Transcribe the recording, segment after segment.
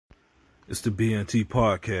It's the BNT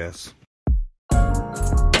Podcast.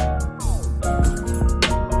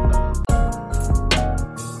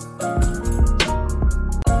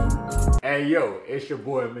 Hey yo, it's your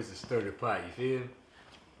boy Mr. Sturdy Pot, you feel me?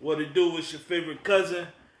 What it do? It's your favorite cousin,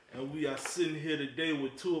 and we are sitting here today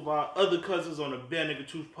with two of our other cousins on the Bare Nigga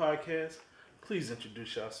Truth Podcast. Please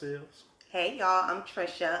introduce yourselves. Hey y'all, I'm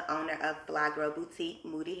Trisha, owner of Fly Girl Boutique,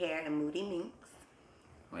 Moody Hair and Moody Minks.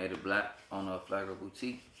 I'm Eddie Black, owner of Fly Girl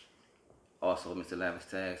Boutique. Also, Mr. Lavish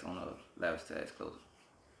Tags, owner of Lavish Tags Clothing.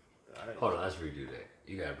 Right. Hold on, let's redo that.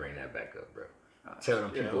 You gotta bring that back up, bro. Tell them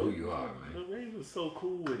people who you are, man. Ray was so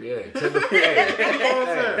cool with it. Yeah, tell them. Hey, You know what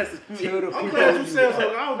I'm saying? tell the people. I'm glad you said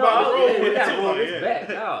so. I was about to roll with it too. It's back.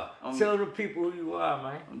 No, tell the people who you are,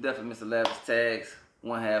 man. I'm definitely Mr. Lavish Tags,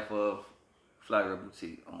 one half of Fly Girl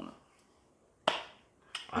Boutique owner.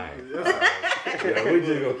 Alright. Yeah, we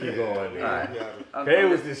just gonna keep going there. Alright. It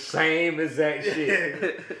was the same exact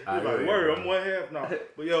shit. Like, word, I'm one half now.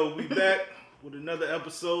 But yo, we back with another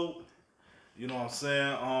episode. You know what I'm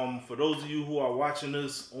saying? For those of you who are watching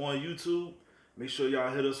us on YouTube, make sure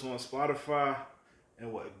y'all hit us on Spotify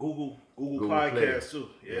and Google Podcasts too.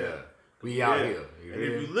 Yeah. We out here. And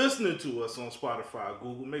if you're listening to us on Spotify,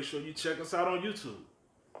 Google, make sure you check us out on YouTube.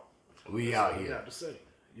 We out That's all here. I got to say.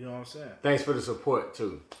 You know what I'm saying? Thanks for the support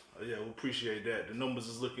too. Yeah, we appreciate that. The numbers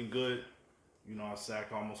is looking good. You know what I'm saying? I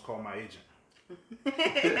can almost call my agent.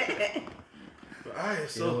 But all right,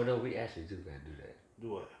 so You know what though? We actually do gotta do that. do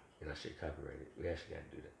what? Get our shit copyrighted. We actually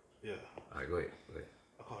gotta do that. Yeah, Alright, go ahead.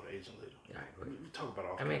 I'll call the agent later. Alright, go ahead. We talk about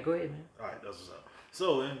all. I mean, go ahead, man. All right, that's what's up.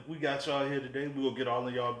 So, we got y'all here today. We're going to get all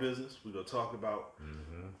in y'all business. We're going to talk about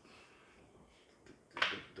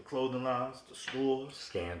the clothing lines, the stores.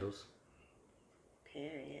 Scandals.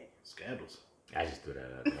 Period. Scandals. I just threw that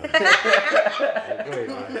out there. Go ahead,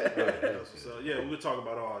 man. Go ahead. So, yeah, we're going to talk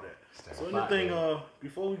about all that. Start So, fly, anything, man.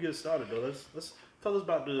 before we get started, though, let's tell us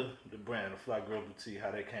about the brand, the Fly Girl Boutique,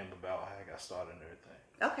 how they came about, how it got started and everything.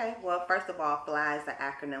 Okay, well, first of all, FLY is the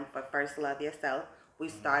acronym for First Love Yourself. We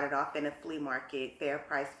started off in a flea market, fair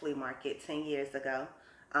price flea market 10 years ago,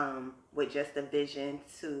 with just a vision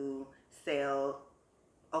to sell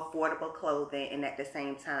affordable clothing and at the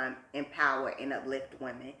same time empower and uplift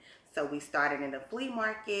women. So we started in a flea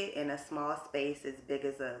market in a small space as big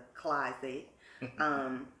as a closet.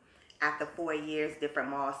 After 4 years, different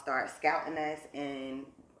malls started scouting us, and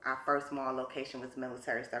our first mall location was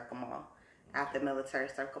Military Circle Mall. After Military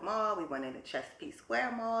Circle Mall, we went into Chesapeake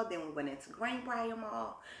Square Mall, then we went into Greenbrier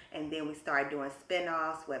Mall, and then we started doing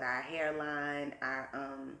spin-offs with our hairline, our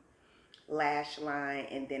lash line,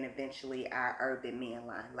 and then eventually our urban men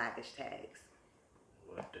line, Lavish Tags.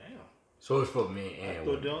 Well, damn. So it's for men and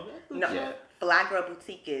women. No, Fly Girl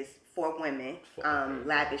Boutique is for women.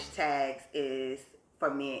 Lavish Tags is for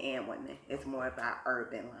men and women. It's more of our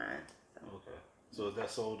urban line. So. Okay. So is that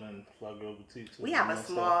sold in Fly Girl Boutique too? We have a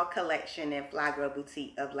small collection in Fly Girl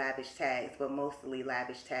Boutique of Lavish Tags, but mostly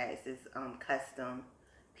Lavish Tags is custom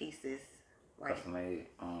pieces, right? Custom made,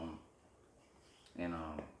 and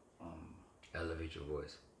Elevate your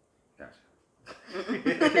voice. gotcha.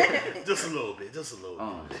 Just a little bit.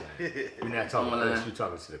 We're not talking about us, you're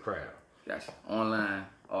talking to the crowd. Gotcha. Online,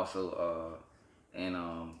 also, and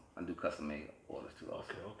I do custom made orders too also.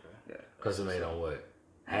 Okay. Yeah. Custom made on what?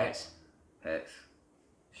 Hats? Hats,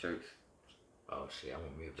 shirts, Oh shit, I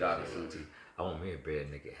want me a Jogging bad suits. nigga. I want me a bad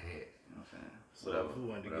nigga hat. you know what I'm saying? So if we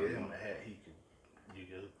wanted to get him a hat, you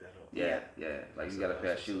could hook that up. Yeah. Like you got a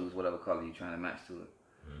pair of shoes, whatever color you trying to match to it.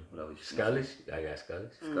 Whatever. Scullish? I got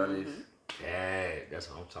Scullish. Scullies. Yeah, that's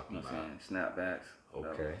what I'm talking You know what about. I'm saying? Snapbacks.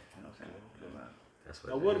 whatever, Okay. You know what I'm saying? That's what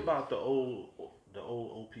Now, it what is. about the old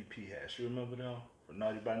OPP hats? You remember them? For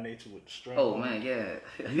Naughty by Nature with the string. Oh on man, it?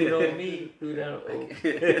 yeah. You know me? Who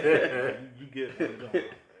that? You get one of them.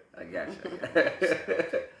 I got you.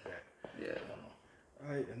 Yeah.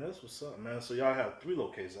 All right, and that's what's up, man. So y'all have 3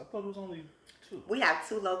 locations. I thought it was only 2. We have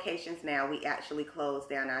 2 locations now. We actually closed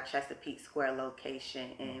down our Chesapeake Square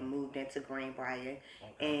location and moved into Greenbrier.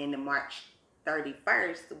 Okay. And March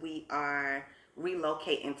 31st, we are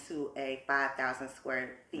relocating to a 5,000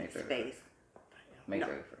 square feet May 31st. space. May No,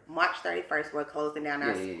 31st. March 31st, we're closing down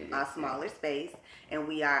our Yeah. smaller space, and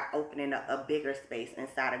we are opening a bigger space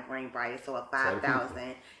inside of Greenbrier. So a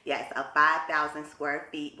 5,000, yes, a 5,000 square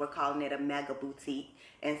feet. We're calling it a mega boutique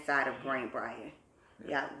inside of Greenbrier.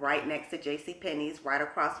 Yeah, right next to JCPenney's, right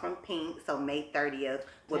across from Pink. So May 30th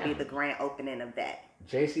will be the grand opening of that.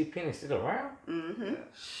 JCPenney still around? Mm-hmm.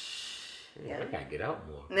 Yeah, they gotta get out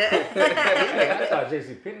more. No, I thought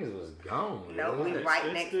JCPenney's was gone. we right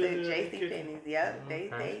It's next still to there, JCPenney's. Yep,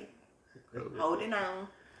 they holding on.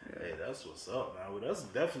 Hey, that's what's up, man. Well, that's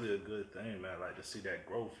definitely a good thing, man. Like to see that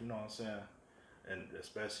growth, you know what I'm saying? And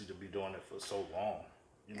especially to be doing it for so long.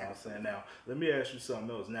 You know what I'm saying? Now, let me ask you something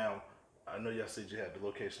else. Now, I know y'all said you had the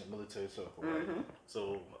location of Military Circle, right?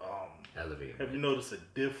 So, have you noticed a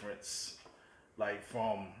difference, like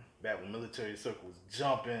from back when Military Circle was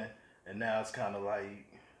jumping, and now it's kind of like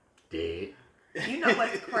dead? You know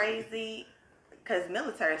what's crazy? Because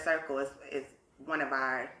Military Circle is one of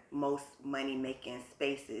our most money-making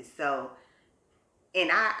spaces. So, in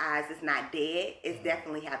our eyes, it's not dead. It's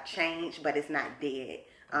definitely have changed, but it's not dead.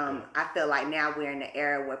 I feel like now we're in the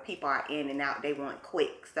era where people are in and out. They want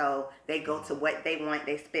quick. So they go to what they want,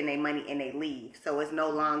 they spend their money, and they leave. So it's no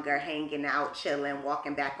longer hanging out, chilling,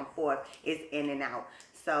 walking back and forth. It's in and out.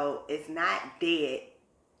 So it's not dead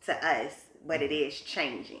to us, but it is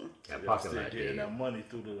changing. That parking lot getting that money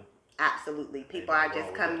through the... Absolutely. People are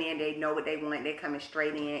just coming in. They know what they want. They're coming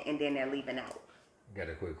straight in, and then they're leaving out. Got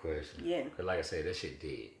a quick question. Yeah. Cause like I said, that shit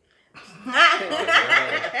dead.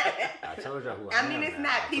 I told y'all who I am. I mean, it's now.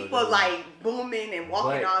 not people like booming and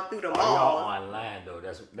walking all through the mall. Y'all online though?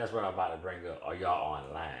 That's what I'm about to bring up. Are y'all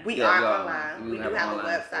online? We are online. We do have a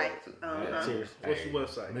website. What's your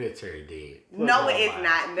website? Military dead. No, it is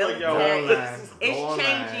not. Military. It's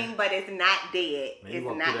changing, but it's not dead. Man, it's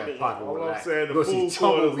not dead. All I'm saying, the food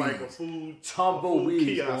court is like a food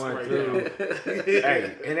tumbleweeds going right through.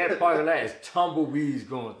 Hey, in that parking lot is tumbleweeds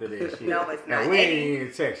going through that shit. No, it's not. Now, we ain't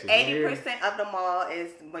in Texas. 80% of the mall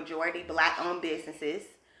is majority black-owned businesses.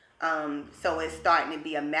 So it's starting to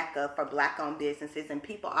be a mecca for black-owned businesses, and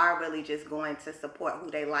people are really just going to support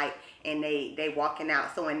who they like, and they walking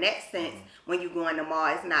out. So in that sense, when you go in the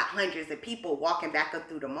mall, it's not hundreds of people walking back up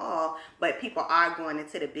through the mall, but people are going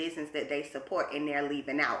into the business that they support, and they're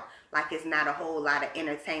leaving out. Like, it's not a whole lot of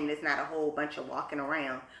entertainment. It's not a whole bunch of walking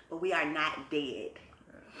around, but we are not dead.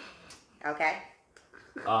 Okay?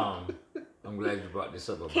 I'm glad you brought this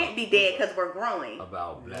up. Can't be dead because we're growing.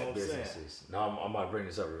 About black businesses. Now, I'm about to bring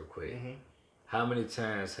this up real quick. How many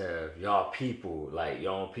times have y'all people, like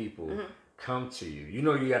young people, come to you? You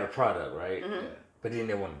know you got a product, right? But then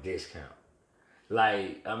they want a discount.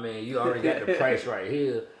 Like, I mean, you already got the price right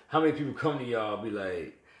here. How many people come to y'all and be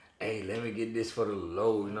like, hey, let me get this for the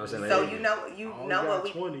low, you know what I'm saying? So like, you know what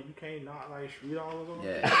we 20, you can't knock like $3 on.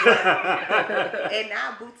 Yeah. in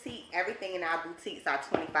our boutique, everything in our boutiques are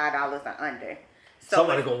 $25 or under. So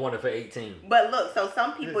somebody gonna want it for 18. But look, so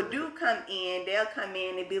some people do come in. They'll come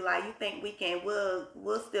in and be like, "You think we can? We'll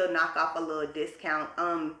still knock off a little discount."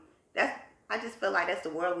 I just feel like that's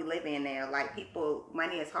the world we live in now. Like, people,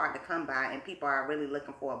 money is hard to come by, and people are really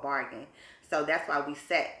looking for a bargain. So that's why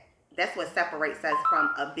that's what separates us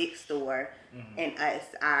from a big store and us.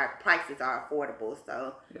 Our prices are affordable.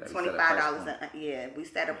 So $25, we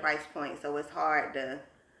set a price point. So it's hard to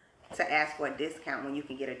ask for a discount when you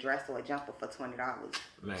can get a dress or a jumper for $20.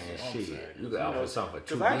 Man, shit, you got offer something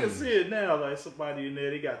for $2. Because I can see it now, like somebody in there,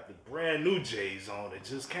 they got the brand new J's on that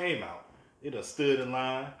just came out. They done stood in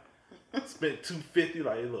line, spent $250.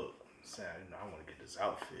 Like, hey, look, Sam, I want to get this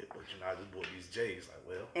outfit, but I just bought these J's. Like,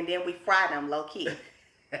 well, and then we fry them low key.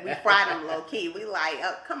 We like,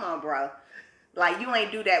 oh, come on, bro. Like, you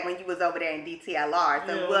ain't do that when you was over there in DTLR.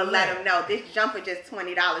 So we'll let them know this jumper just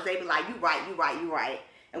 $20. They be like, you right.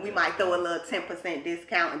 And we might throw a little 10%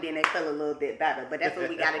 discount, and then they feel a little bit better. But that's what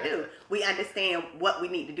we got to do. We understand what we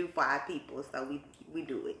need to do for our people, so we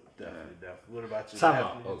do it. Definitely. What about you?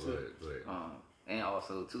 Good. And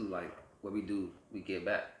also, too, like, what we do, we get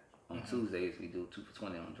back. On Tuesdays, we do 2 for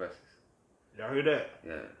 20 on dresses. Y'all heard that?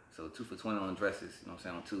 Yeah, so 2 for 20 on dresses, you know what I'm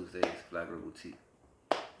saying, on Tuesdays, Black Girl Boutique.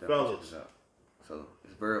 Fellas. So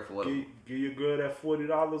it's very affordable. Give your girl that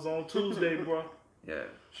 $40 on Tuesday, bro. Yeah.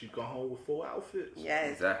 She come home with 4 outfits.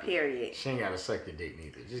 Yes, exactly. Period. She ain't got to suck your dick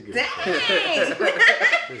neither. Just give Dang! Just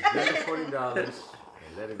give her $40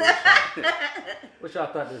 and let it go shop. What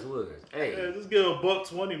y'all thought this was? Hey. Yeah, just give her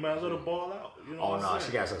 $120, man. Let her ball out. You know what I'm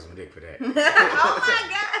saying? She got to suck some dick for that. Oh,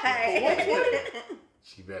 my God.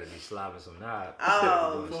 She better be slobbing some knobs.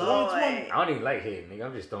 Oh, Lord. I don't even like head, nigga.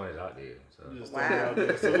 I'm just throwing it out there. So. Just throwing it out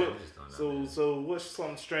there. So what's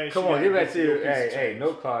something strange? Come on, get back to your. Hey,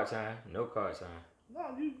 no card time. No,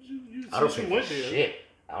 you I don't since think you went there. shit.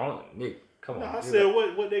 I don't, Nick. Come on. No, I said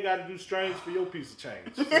what they got to do strange for your piece of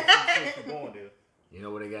change. Since you going there. You know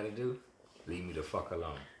what they got to do? Leave me the fuck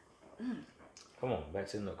alone. Come on, back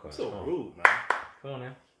to the no card. So rude, man. Come on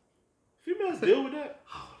now. Females deal with that.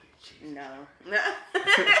 Holy Jesus. No.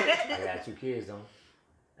 I got 2 kids though,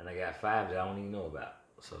 and I got 5 that I don't even know about.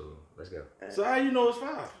 So let's go. So how you know it's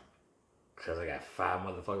 5? Cause I got 5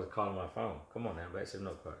 motherfuckers calling my phone. Come on now, back to the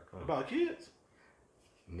no card. Come on. About kids?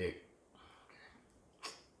 Nick.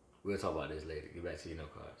 We'll talk about this later. Get back to your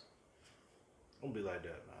note cards. Don't be like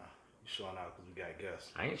that, man. You showing out because we got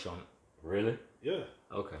guests. I ain't showing it. Really? Yeah.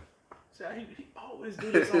 Okay. See, he always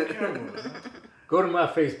do this on camera, man. Go to my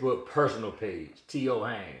Facebook personal page, T.O.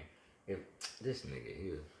 Hang. If this nigga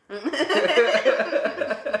here. I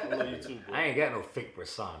love you too, bro. I ain't got no fake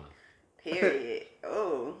persona. Period.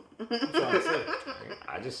 Oh. I'm trying to say.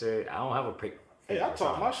 I just said I don't have a fake Hey, I persona.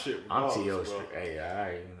 talk my shit I'm regardless, T.O. bro. Street. Hey,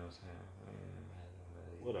 alright, you know what I'm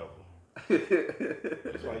saying? Whatever.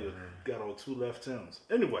 That's why you got on 2 left Tims.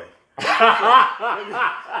 Anyway. You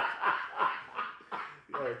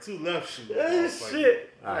got 2 left shoes. Hey, It's like,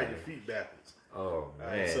 shit. you got your feet backwards. Oh man.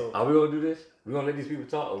 Alright, so- Are we gonna do this? We gonna let these people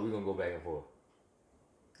talk or we gonna go back and forth?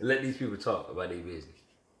 Let these people talk about their business.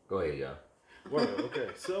 Go ahead, y'all. Word, okay,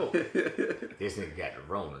 so This nigga got the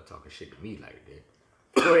Rona talking shit to me like that.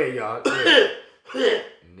 Go ahead, y'all. Go ahead.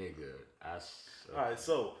 Nigga, all right,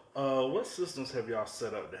 so what systems have y'all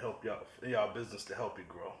set up to help y'all in y'all business to help you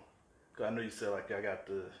grow? 'Cause I know you said like y'all got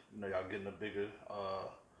y'all getting the bigger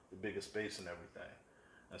space and everything.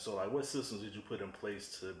 And so like what systems did you put in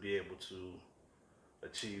place to be able to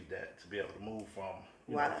achieve that, to be able to move from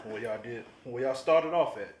from where y'all started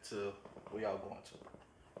off at to where y'all going to?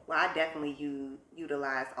 Well, I definitely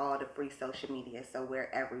utilize all the free social media. So we're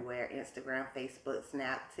everywhere: Instagram, Facebook,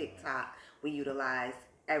 Snap, TikTok. We utilize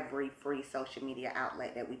every free social media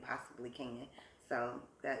outlet that we possibly can. So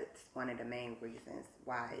that's one of the main reasons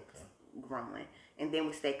why it's growing. And then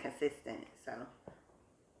we stay consistent. So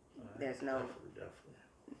there's no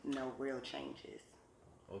real changes.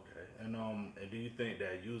 Okay, and do you think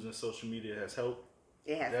that using social media has helped?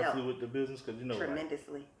 It has Definitely helped with the business, because like,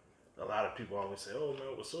 tremendously. a lot of people always say, "Oh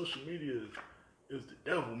man, well, social media is the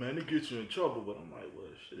devil, man. It gets you in trouble." But I'm like, well,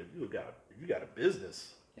 shit. If you got a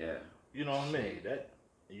business, Yeah. you know what I mean. That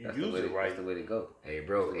you That's use it right. That's the way to go. Hey,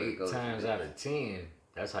 bro, That's the way it 8 goes. times out of 10,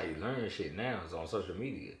 that's how you learn shit now is on social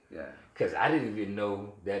media. Yeah. Because I didn't even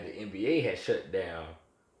know that the NBA had shut down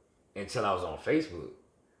until I was on Facebook.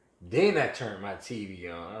 Then I turned my TV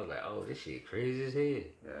on. I was like, oh, this shit crazy as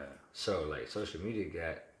hell. Yeah. So, like, social media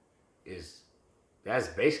that's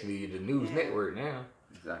basically the news network now.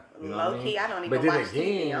 Exactly. You know what I Low mean? key, I don't even But then watch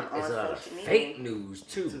TV again, on it's a lot of social media. fake news,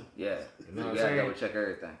 too. Yeah. You know what You I'm gotta saying? double check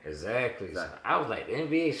everything. Exactly. So Exactly. I was like, the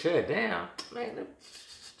NBA shut down. Man,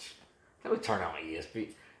 let me turn on my ESP.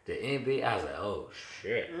 The NBA, I was like, oh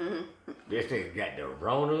shit. This nigga got the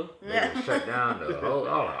Rona. Nigga shut down the whole.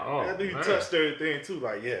 That nigga man. touched everything too.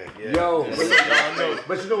 Like, yeah. Yo, Yeah. but, Y'all know.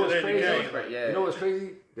 but you know what's It ain't the crazy? game. Yeah. You know what's crazy?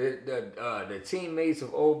 The teammates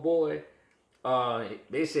of old boy,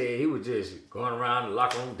 they said he was just going around the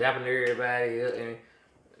locker room dapping everybody up, and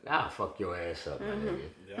I'll fuck your ass up, my nigga.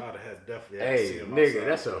 Y'all had definitely had to see Hey, him nigga, outside.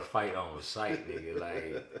 that's a fight on sight, nigga.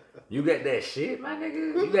 Like, you got that shit, my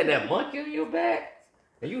nigga? You got that monkey on your back?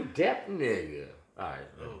 And you deaf, nigga. Alright.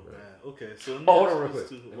 Oh man. Okay. So Hold on real let's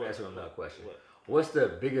quick. do- Let me ask you another question. What? What's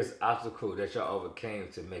the biggest obstacle that y'all overcame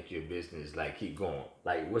to make your business, like, keep going?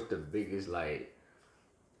 Like, what's the biggest, like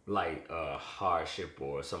hardship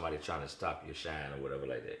or somebody trying to stop your shine or whatever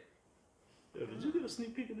like that? Yo, did you get a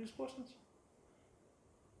sneak peek of these questions?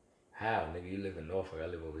 How, nigga? You live in Norfolk. I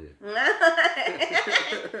live over here. You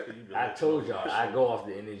be I like, told oh, y'all, shit. I go off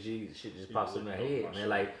the energy. Shit just pops in my head, man.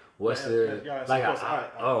 Like, what's Man, the y'all like? supposed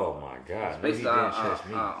to- Oh my god, maybe he Basically, didn't trust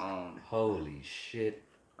me. Holy shit!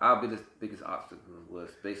 our biggest obstacle was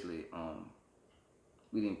basically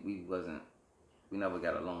we never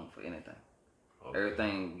got a loan for anything. Okay.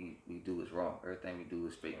 Everything we do is raw. Everything we do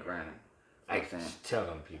is straight grinding. You know Like, what I'm saying? tell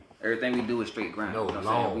them people. Everything we do is straight grind. No you know what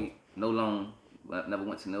I'm loan. saying? No loan. I never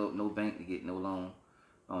went to no bank to get no loan,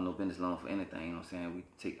 no business loan for anything. You know what I'm saying? We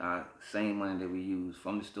take our same money that we use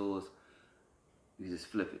from the stores, we just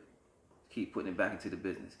flip it. Keep putting it back into the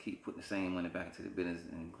business. Keep putting the same money back into the business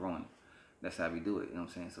and growing. That's how we do it. You know what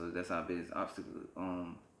I'm saying? So that's our biggest obstacle.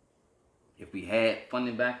 If we had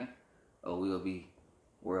funding backing, we'll be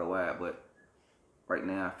worldwide. But right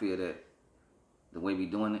now, I feel that the way we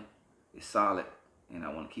doing it is solid, and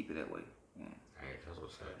I want to keep it that way. Yeah. Hey, that's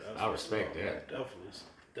what's up. That's I what's respect up, that. man.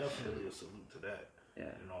 Definitely a salute to that. Yeah.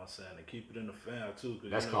 You know what I'm saying? And keep it in the fam too. 'Cause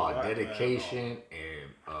That's you know called what, man, dedication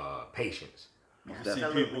and patience. you see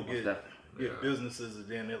Absolutely. people get Yeah. businesses and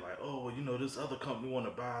then they're like, oh, well, you know, this other company want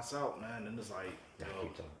to buy us out, man. And it's like, Yeah, yo,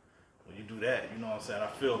 keep talking. when you do that, you know what I'm saying? I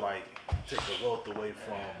feel like take the wealth away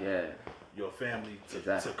from Yeah. your family to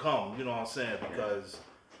Exactly. come. You know what I'm saying? Because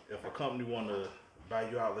if a company want to buy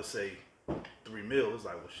you out, let's say $3 million, it's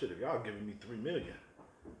like, well, shit, if y'all giving me $3 million,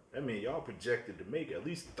 that means y'all projected to make at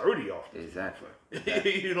least 30 off this. Exactly.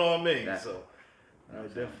 You know what I mean? Exactly. So,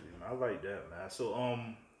 definitely, man, I like that, man. So,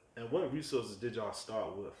 and what resources did y'all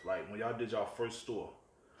start with? Like when y'all did y'all first store,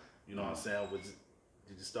 You know what I'm saying?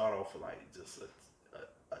 Did you start off with like just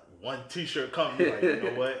a one T-shirt company? Like, you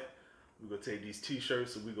know what? We're gonna take these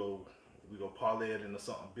T-shirts and we go parlay it into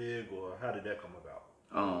something big, or how did that come about?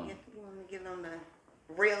 You want me to give them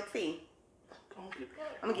the real tea? I'm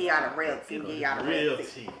gonna give y'all the real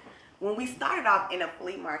tea. When we started off in a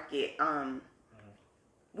flea market,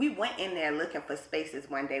 we went in there looking for spaces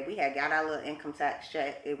one day. We had got our little income tax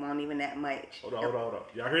check. It wasn't even that much. Hold on.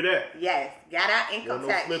 Y'all hear that? Yes, got our income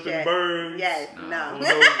tax check. Flipping birds. Yes, no.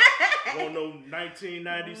 No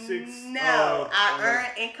 1996. No, I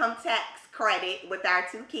earned income tax credit with our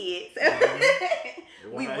 2 kids.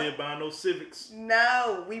 We went out here buying those Civics.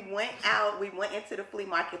 No, we went into the flea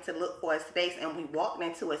market to look for a space, and we walked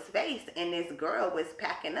into a space, and this girl was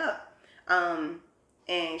packing up.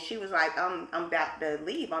 And she was like, I'm about to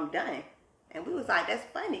leave. I'm done. And we was like, that's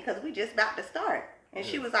funny because we just about to start. And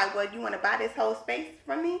she was like, well, you want to buy this whole space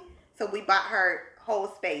from me? So we bought her whole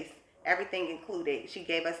space, everything included. She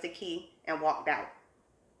gave us the key and walked out.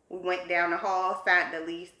 We went down the hall, signed the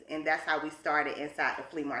lease, and that's how we started inside the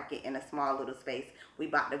flea market in a small little space. We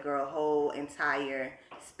bought the girl whole entire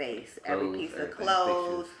space. Every piece of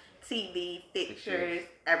clothes, TV, fixtures,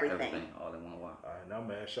 everything. All in one walk. All right, now I'm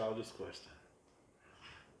going to ask y'all this question.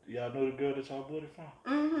 Do y'all know the girl that y'all bought it from?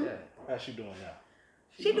 Mm-hmm. Yeah. How's she doing now?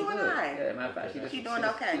 She doing all right. Yeah, matter of fact, she doing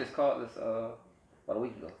okay. She just called us about a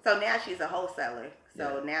week ago. So now she's a wholesaler.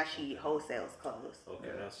 So now she wholesales clothes. Okay,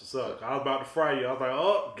 that's what's up. I was about to fry you. I was like,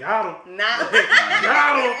 oh, got him. Nah.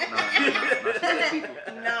 Got him. She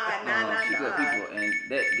good people. And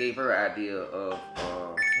that gave her an idea of,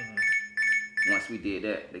 once we did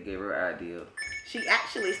that, they gave her an idea. She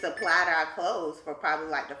actually supplied our clothes for probably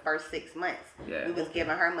like the first 6 months. Yeah. We was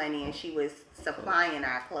giving her money and she was supplying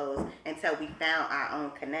our clothes until we found our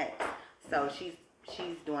own connect. So she's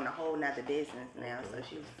doing a whole nother business now. So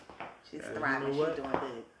she's thriving. You know she's doing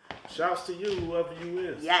good. Shouts to you, whoever you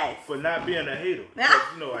is. Yes. For not being a hater. Because,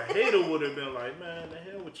 a hater would have been like, man, the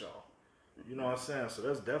hell with y'all. You know what I'm saying? So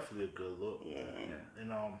that's definitely a good look. Yeah.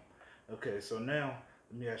 And okay, so now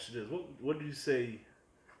let me ask you this: what did you say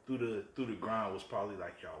through the grind was probably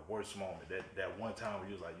like y'all worst moment? That one time where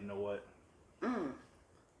you was like, you know what? I'm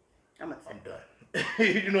done.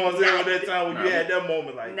 You know what I'm saying? That time when you had that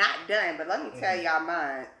moment, like not done. But let me tell y'all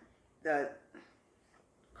mine. The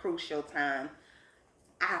crucial time.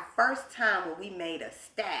 Our first time when we made a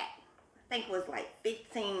stack, I think it was like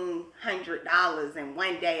 $1,500 in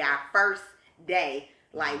one day. Our first day,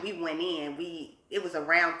 like we went in, it was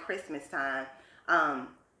around Christmas time.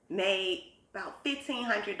 Made about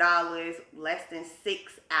 $1,500, less than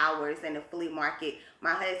 6 hours in the flea market.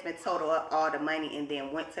 My husband totaled up all the money and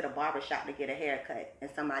then went to the barbershop to get a haircut.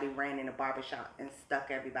 And somebody ran in the barbershop and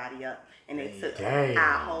stuck everybody up. And they took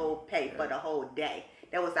our whole pay for the whole day.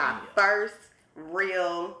 That was our first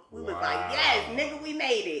real. We was like, yes, nigga, we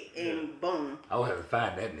made it. And boom. I would have to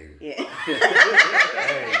find that nigga. Yeah.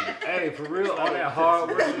 hey, for real, all that hard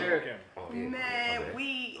work there. Man,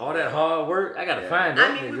 all that hard work, I gotta find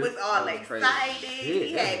that. I mean, we was all excited.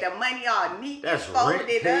 He had the money all neat, that's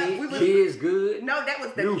folded rent up. kids good. No, that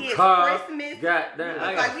was the New kids' car, Christmas. Goddamn,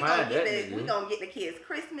 I gotta find that nigga. We gonna get the kids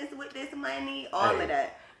Christmas with this money, all of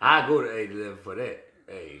that. I go to 8-11 for that.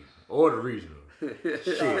 Hey, or the regional.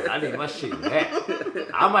 Shit, I need my shit back.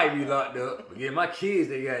 I might be locked up, but get my kids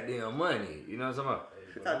they goddamn money. You know what I'm talking about?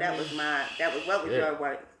 So that was what was your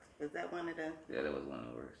work? Was that one of the? Yeah, that was one of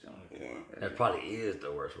the worst. Yeah. That probably is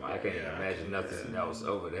the worst one. I can't even imagine nothing that was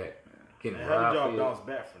over that. And how did y'all bounce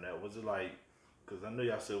back from that? Was it like, because I know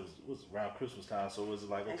y'all said it was around Christmas time, so was it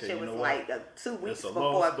like, okay, you know what? Like 2 weeks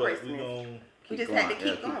before Christmas. We just had to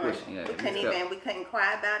keep going. Yeah, we couldn't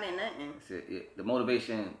cry about it, nothing. The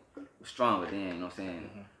motivation was stronger then, you know what I'm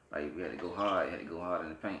saying? Like we had to go hard, in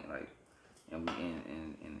the paint, like, and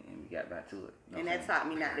we got back to it. You know and that taught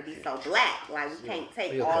me not to be so black. Like we can't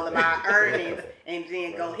take all of our earnings and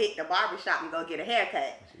then go hit the barbershop and go get a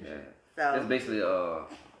haircut. Yeah. So that's basically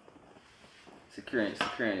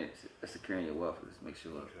securing your wealth. Just make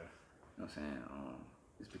sure, you know what I'm saying?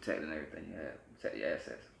 Just protecting everything you have, protect your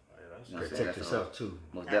assets. You know protect yourself too.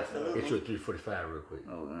 Most definitely. Get you a 345 real quick.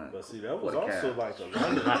 But see, that was also like a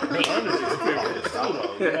London experience too,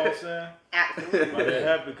 though. You know what I'm saying? Absolutely. But it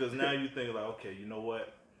happened because now you think like, okay, you know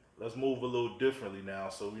what? Let's move a little differently now,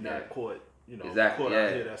 so we're not caught, caught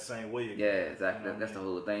out here that same way again. Yeah, exactly. That's the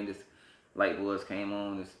whole thing. Just light bulbs came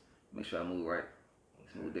on. Just make sure I move right.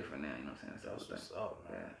 Just move different now. You know what I'm saying? That's what's up,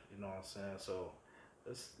 man. Yeah. You know what I'm saying? So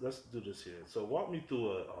let's do this here. So walk me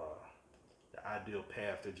through the ideal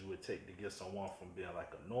path that you would take to get someone from being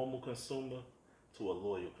like a normal consumer to a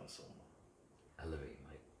loyal consumer. I love it,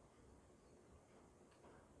 Mike.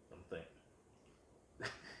 Let me think.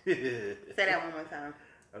 Say that one more time.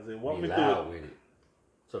 I said, walk Be me loud through it. with it.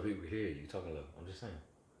 So people hear you talking low. I'm just saying.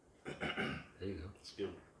 There you go. Skip.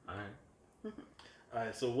 All right. All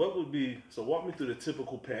right, so walk me through the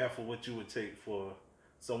typical path of what you would take for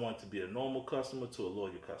someone to be a normal customer to a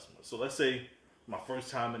loyal customer. So let's say my first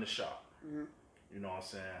time in the shop. Mm-hmm. You know what I'm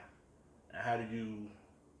saying? And how do you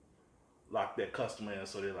lock that customer in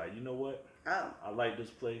so they're like, you know what? Oh, I like this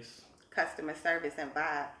place. customer service and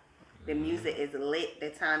vibe. The music is lit. The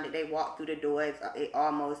time that they walk through the doors, it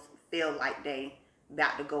almost feel like they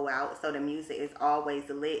about to go out. So the music is always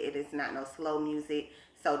lit. It is not no slow music.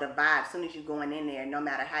 So the vibe, as soon as you're going in there, no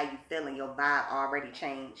matter how you feeling, your vibe already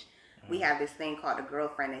changed. We have this thing called the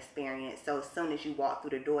girlfriend experience. So as soon as you walk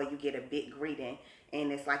through the door, you get a big greeting.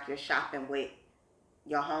 And it's like you're shopping with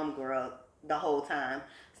your homegirl the whole time.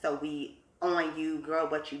 So we on you, girl,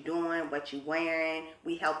 what you doing, what you wearing.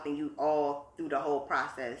 We helping you all through the whole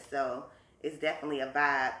process. So it's definitely a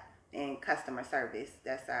vibe and customer service.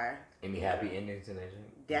 That's our Any happy endings in that joint?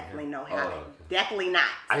 definitely no Oh, happy. okay. Definitely not.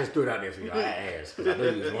 I just threw it out there for you. I asked because I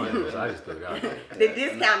knew you was one, so I just threw it out there. The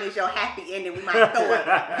discount is your happy ending. We might throw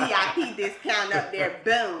a VIP discount up there,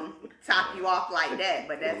 boom, top you off like that.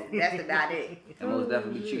 But that's about it. And most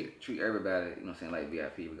definitely treat everybody, you know what I'm saying, like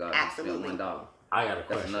VIP, regardless of Absolutely. $1. I got a That's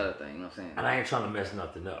question. another thing, you know what I'm saying? And I ain't trying to mess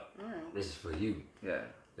nothing up. This is for you. Yeah,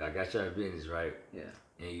 Y'all got your business, right? yeah,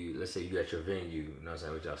 And you, let's say you at your venue, you know what I'm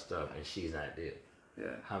saying, with y'all stuff, and she's not there. yeah.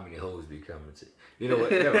 How many hoes be coming to? You know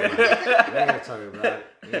what? Never mind. We ain't gonna talk about it.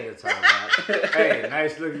 We ain't gonna talk about it. Hey,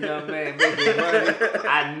 nice looking young man making money.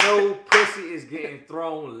 I know pussy is getting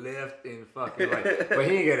thrown left and fucking right, but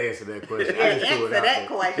he ain't gotta answer that question. I just threw Answer it out that there.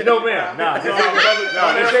 question. No, ma'am. Nah,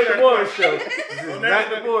 this ain't the morning show. This is not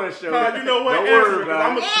the morning show. No, you know what? Don't Answer worry it, 'cause about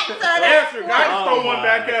I'm it. gonna Answer that answer. I can throw Oh, one my.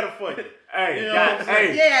 back at her for you. Hey, You know God, what I'm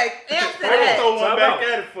saying? hey, Yeah, answer I can that. throw one Time back out.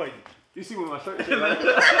 at it for you. you see what my shirt is,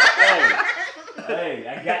 right? Hey,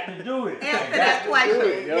 I got to do it. Answer that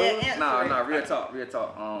question. yo. Yeah, answer No, it. no, real talk, real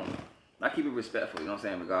talk. I keep it respectful, you know what I'm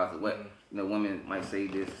saying, regardless of what, you know, women might say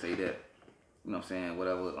this, say that, you know what I'm saying,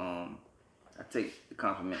 whatever, I take the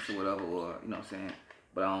compliments or whatever, or, you know what I'm saying,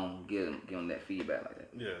 but I don't give them that feedback like that.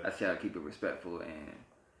 Yeah. I try to keep it respectful and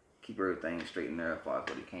keep everything straight and narrow as far as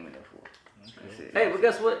what he came in there for. That's it. Hey, but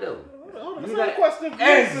guess what though? Hold on, You that's not got- a question.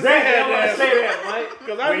 Exactly, I'm gonna say that, Mike.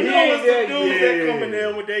 Because I When he know ain't it's there, some dudes that yeah. come in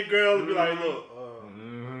there with their girls and be like, look,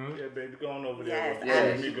 Mm-hmm. yeah, baby, go on over Yes, there. Yeah,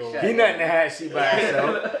 Let me go. she- He nothing to hide. She by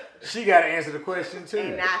herself. She got to answer the question too.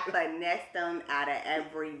 And I finesse them out of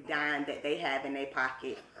every dime that they have in their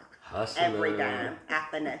pocket. Hustler. Every dime. I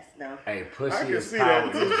finesse them. Hey, I pussy can is see power.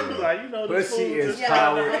 that too. She was like, you know, the Pussy food is just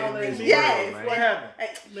power kinda in hollering this at me. Yes, world, What man.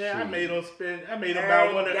 happened? Man, I Shit. made them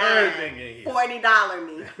buy one of everything in here. $40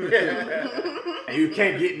 me. And you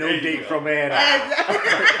can't get no There you dick go. from that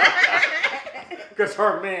because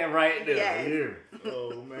her man right there. Yes. Yeah.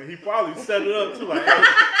 Oh man, he probably set it up too. Like,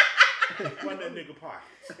 hey, run that nigga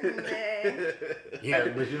pockets. Man. Yeah,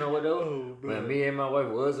 but you know what though? Oh, when man. me and my wife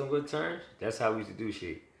was on good terms, that's how we used to do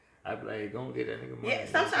shit. I'd be like, go and get that nigga money. Yeah,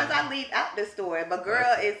 sometimes I leave out the store, but girl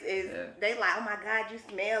is Yeah. they like, oh my God, you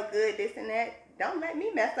smell good, this and that. Don't let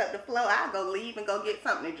me mess up the flow. I'll go leave and go get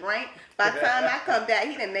something to drink. By the time I come back,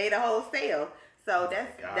 he done made a whole sale. So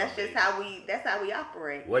that's just how we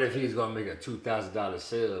operate. What if he's gonna make a $2,000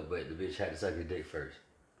 sale, but the bitch had to suck your dick first?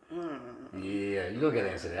 Yeah, you don't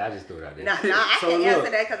gotta answer that. I just threw it out there. No, I So can look,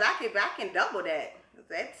 answer that because I can double that.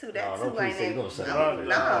 That two No, don't please ain't say in. you gonna suck No, it. no,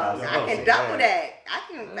 No, I don't can say double that. that.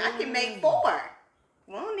 I can make 4.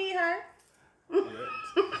 We don't need her.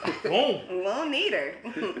 Boom. We won't need her.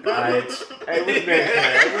 Alright. Hey, what's next,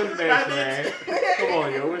 man? What's next, man? Come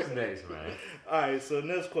on, yo. What's next, man? All right. So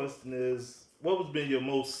next question is, what has been your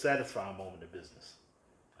most satisfying moment in business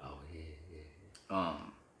Oh yeah.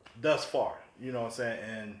 thus far? You know what I'm saying?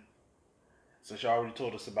 And since you already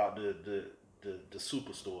told us about the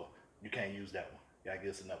superstore, you can't use that one. You gotta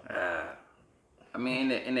get us another one. I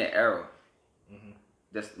mean, in that era,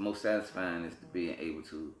 that's the most satisfying is to being able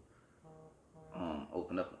to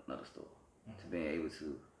open up another store, to being able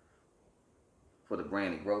to, for the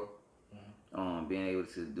brand to grow, being able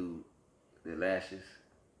to do the lashes,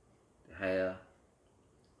 the hair,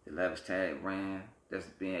 the lavish tag brand, that's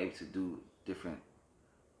being able to do different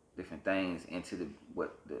things into the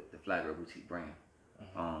Fly Girl Boutique brand.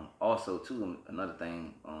 Also, too, another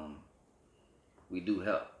thing, we do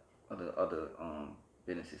help other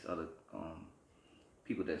businesses, other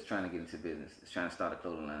people that's trying to get into business, that's trying to start a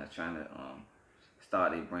clothing line, that's trying to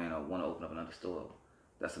start a brand or want to open up another store.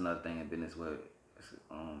 That's another thing in business where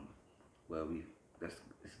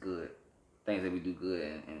it's good. Things that we do good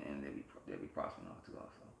and that we prosper on too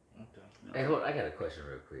also. Okay. Hey, hold on, I got a question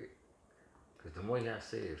real quick. Cause the more y'all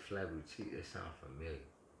say it, Flat Boutique, it sounds familiar.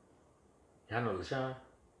 Y'all know LaShawn?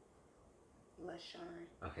 LaShawn.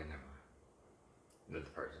 Okay, never mind. Another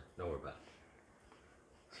person. Don't worry about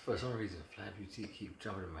it. For some reason, Flat Boutique keep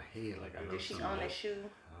jumping in my head like I know Does she something own a like, shoe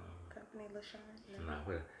company, LaShawn? Nah,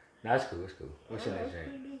 well, nah, it's cool. It's cool. What's your name,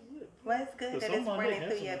 Jane? Well, it's good But that it's someone running did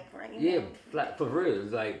through your have brain. Yeah, flat for real.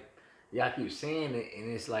 It's like y'all keep saying it,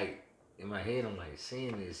 and it's like in my head, I'm like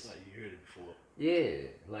seeing this. Like you heard it before. Yeah,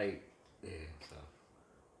 like yeah. So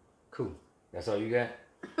cool. That's all you got.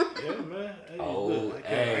 Yeah, man. Hey, Oh, look,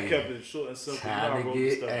 I kept it short and simple. Time to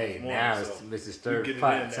get. Hey, now it's Mr. Stir get it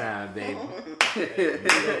Pot in now. time, baby.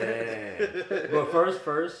 Yeah. But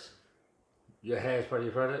first, your hash part of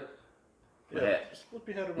your product. Yeah, just flip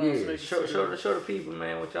your head around so Yeah, they can show the people,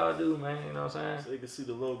 man, what y'all do, man. You know what I'm saying? so they can see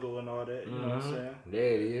the logo and all that. You know what I'm saying? There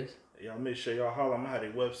it is. Y'all make sure y'all holler. I'm gonna have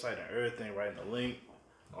their website and everything right in the link,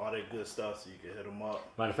 all that good stuff, so you can hit them up.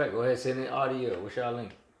 Matter of fact, go ahead, send in audio. What's y'all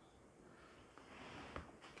link?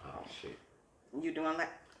 Oh shit. You doing like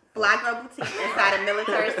Fly Girl Boutique inside of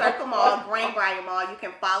Military Circle Mall, Greenbrier Mall. You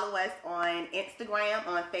can follow us on Instagram,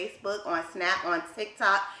 on Facebook, on Snap, on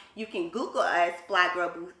TikTok. You can Google us, Fly Girl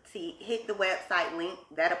Boutique. Hit the website link.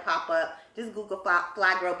 That'll pop up. Just Google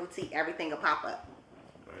Fly Girl Boutique. Everything will pop up.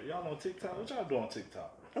 Y'all on TikTok? What y'all do on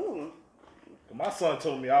TikTok? Ooh. My son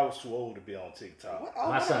told me I was too old to be on TikTok. Oh,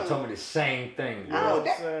 My son told me the same thing, You bro. know what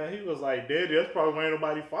I'm saying? He was like, Daddy, that's probably why ain't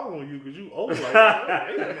nobody following you because you old. Like,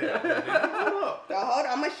 wait a minute. Hold up. So hold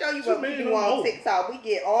on, I'm gonna show you What what you we mean do I'm on old? TikTok. We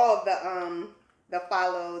get all the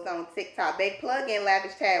follows on TikTok. They plug in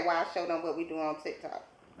Lavish Tag while I show them what we do on TikTok.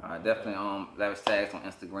 Definitely Lavish Tags on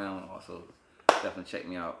Instagram. Also, definitely check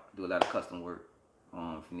me out. Do a lot of custom work.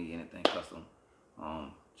 If you need anything custom,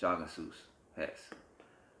 jogging suits, hats,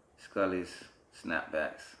 scullies,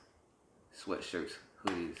 snapbacks, sweatshirts,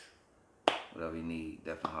 hoodies, whatever you need.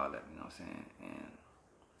 Definitely holler at me. You know what I'm saying? And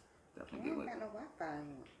I definitely get don't with got it. no Wi-Fi.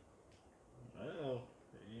 Uh-oh.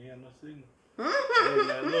 You ain't got no signal. Hey,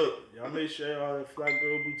 man, look. Y'all make sure y'all at Fly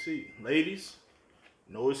Girl Boutique. Ladies,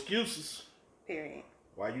 no excuses. Period.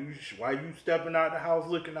 Why you stepping out the house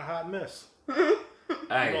looking a hot mess? Hey,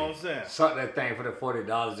 You know what I'm saying? suck that thing for the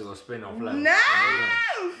 $40 to go spend on flat.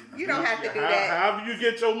 No, you don't have to do that. However you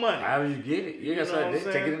get your money. However you get it, you You got know what I'm something.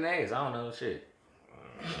 Take saying? it in the ass. I don't know shit.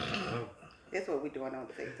 That's what we doing on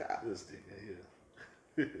TikTok. This nigga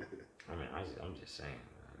here. I mean, I'm just saying.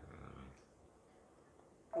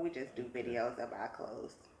 We just do videos of our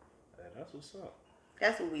clothes. Hey, that's what's up.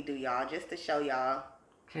 That's what we do, y'all, just to show y'all.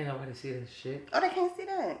 Can't nobody see that shit. Oh, they can't see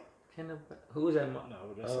that. Can't nobody. Who was that? No,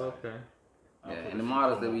 that's Oh, all okay. I'll Yeah, put and the a few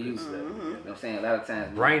models that promo we pics use, that you we know get. what I'm saying? A lot of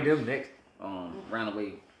times, Bring them next.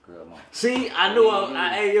 Roundaway girl models. See, I knew.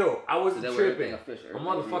 Hey, yo, I wasn't That way tripping. everything official, I'm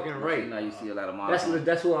everything motherfucking real. right. Now you see a lot of models.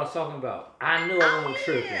 That's what I was talking about. I knew I wasn't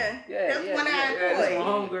tripping. Yeah, That's yeah, one of yeah, our Yeah, that's my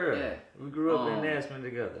boys. homegirl. Yeah. We grew up in Um, Nashville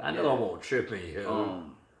together. I knew yeah. I wasn't tripping, yo.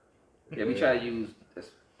 Yeah, we try to use just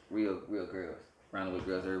real girls, roundaway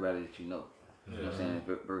girls, everybody that you know. You know what I'm saying?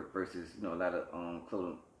 Versus, you know, a lot of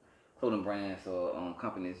clothing brands or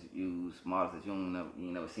companies use models that you ain't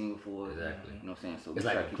never seen before. Exactly. You know what I'm saying? So It's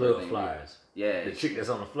we try like to keep club everything real. flyers. Yeah. The chick that's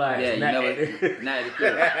on the flyers. Yeah, you not never, not at the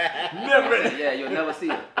club. Never. Yeah, you'll never see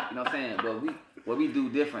it. You know what I'm saying? But what we do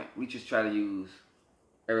different, we just try to use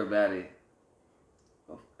everybody.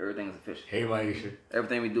 Everything is official. Hey, Maisha.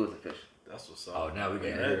 Everything we do is official. That's what's up. Oh, now we got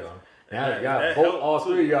And her that- on. and Now that- y'all, that both, helped all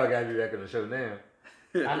too. three of y'all got to be back on the show now.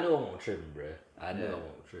 I knew I won't tripping, bruh. I knew I Yeah.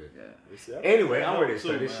 won't trip. Yeah. You see, I think Anyway, that I'm helped ready to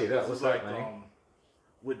start too, this man, shit up. 'cause What's it's up, man?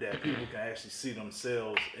 With that, people can actually see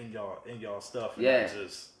themselves in y'all stuff. And Yeah. not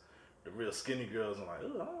just the real skinny girls and like, oh,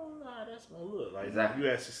 I don't know how that's gonna look. Like, Exactly. you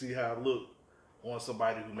actually see how it look on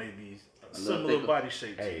somebody who may be a little similar thicker. body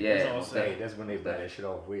shape to Hey, you. Yeah. You know what I'm hey, saying? that's when they buy that shit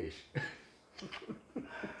off Wish.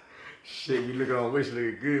 Shit, you looking on Wish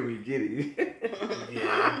looking good when you get it.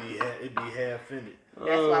 Yeah, it'd be half in it.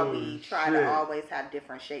 That's why Oh, we try shit. to always have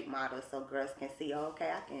different shape models so girls can see. Oh,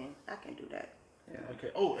 okay, I can do that. Okay.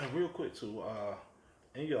 Oh, and real quick too,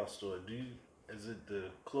 in y'all store, is it the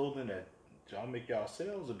clothing that y'all make y'all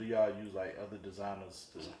selves, or do y'all use like other designers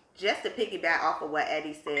to? Just to piggyback off of what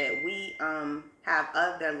Eddie said, we have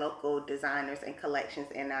other local designers and collections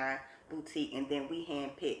in our boutique, and then we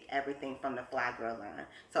handpick everything from the Fly Girl line.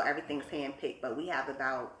 So everything's handpicked, but we have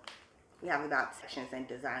about sections and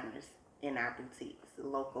designers in our boutiques,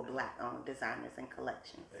 local black-owned designers and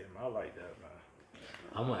collections. Hey, man, I like that, man.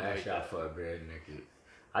 I'm gonna ask Like y'all that. for a bare naked.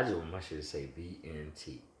 I just want my shit to say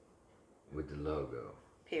VNT with the logo.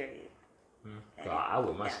 Period. So I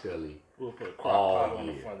want my Scully. We'll put a crop Oh, pot on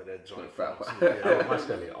the yeah. front of that joint. Put a crop too. I wear my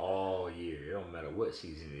Scully all year. It don't matter what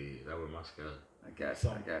season it is. I wear my Scully. I got you.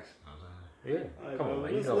 I got you. You know what I'm saying? Yeah. All right, Come on, bro,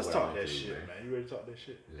 man. You know let's what talk I'm that gonna do, shit, man. man. You ready to talk that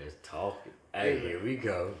shit? Let's talk it. Hey, here we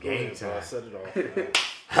go. Game Go ahead, bro. time. Set it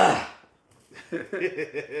off,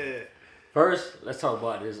 man. First, let's talk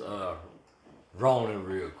about this Rona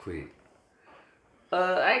real quick.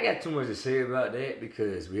 I ain't got too much to say about that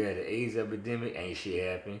because we had the AIDS epidemic, ain't shit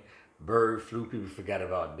happened. Bird flu, people forgot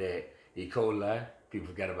about that. E. coli, people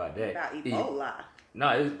forgot about that. About Ebola. No,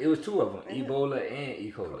 it was two of them, Ebola and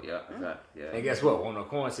E. coli. Yeah, exactly. Yeah. And guess what? On the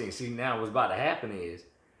quarantine, see now what's about to happen is,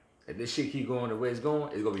 if this shit keep going the way it's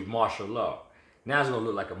going, it's gonna be martial law. Now it's gonna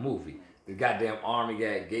look like a movie. The goddamn army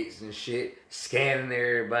got gates and shit, scanning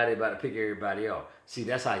everybody, about to pick everybody off. See,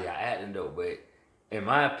 that's how y'all acting though, but in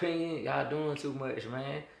my opinion, y'all doing too much,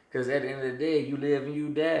 man. Cause at the end of the day, you live and you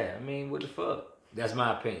die. I mean, what the fuck? That's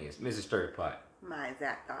my opinion. Mrs. Sturdy Pot. My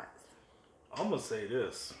exact thoughts. I'm gonna say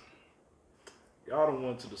this. Y'all done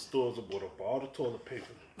went to the stores and bought up all the toilet paper.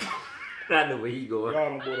 I know where he going.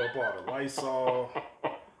 Y'all done bought up all the Lysol,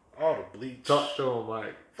 all the bleach. Talk to him,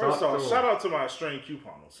 Mike. First off, shout out to my string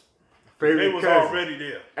couponers. Favorite They was cousin. already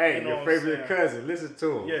there. Hey, You know your what I'm favorite saying? cousin. Listen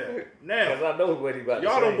to him. Yeah. Now, Cause I know what he about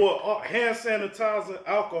y'all to done say. bought all, hand sanitizer,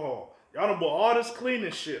 alcohol. Y'all done bought all this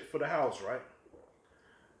cleaning shit for the house, right?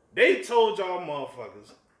 They told y'all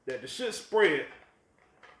motherfuckers that the shit spread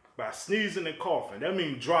by sneezing and coughing. That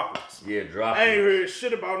means droplets. Yeah, drop I ain't it. heard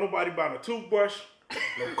shit about nobody buying a toothbrush,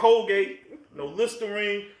 no Colgate, no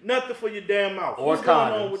Listerine, nothing for your damn mouth. Or What's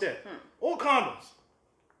going condoms. on with that? Or condoms.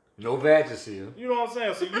 No Vagisil. You know what I'm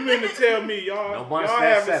saying? So you mean to tell me y'all No Monster y'all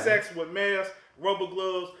having 7. sex with masks, rubber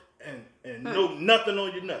gloves, and no nothing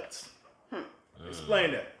on your nuts?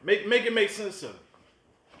 Explain that. Make it make sense to me.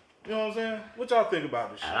 You know what I'm saying? What y'all think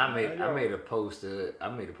about this shit? And I man? made a post. I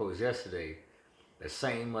made a post yesterday. The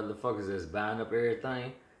same motherfuckers that's buying up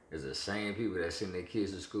everything is the same people that send their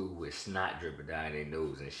kids to school with snot dripping down their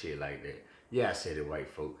nose and shit like that. Yeah, I said it, white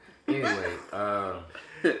folk. Anyway,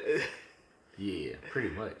 yeah, pretty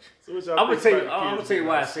much. So what y'all I'm gonna think tell you. about the I'm gonna kids tell you being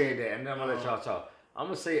why I outside? said that, and then I'm gonna let y'all talk. I'm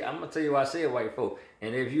gonna tell you why I said white folk.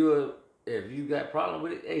 And if you got problem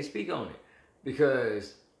with it, hey, speak on it.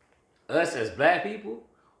 Because us as black people,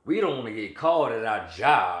 we don't want to get called at our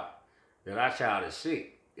job that our child is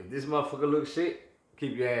sick. If this motherfucker looks sick,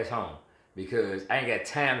 keep your ass home. Because I ain't got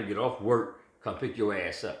time to get off work, come pick your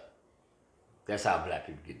ass up. That's how black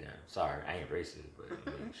people get down. Sorry, I ain't racist, but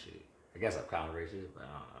shit. I guess I'm kind of racist, but I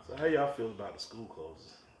don't know. So how y'all feel about the school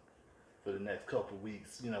closes for the next couple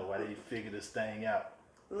weeks? You know, while they figure this thing out.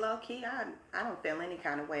 Low key, I don't feel any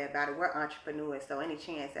kind of way about it. We're entrepreneurs, so any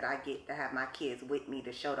chance that I get to have my kids with me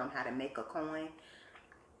to show them how to make a coin,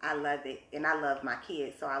 I love it. And I love my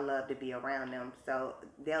kids, so I love to be around them. So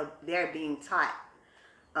they're being taught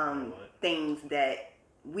things that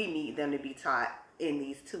we need them to be taught in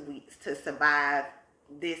these 2 weeks to survive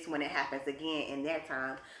this when it happens again in their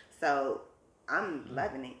time. So I'm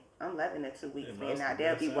loving it. I'm loving the 2 weeks Yeah, being that's out. the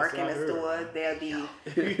They'll best be sense working I the heard, stores. man. They'll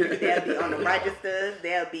be on the registers.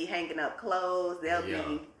 They'll be hanging up clothes. They'll Yeah,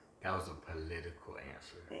 be. that was a political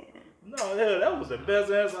answer. Yeah. No, hell, that was the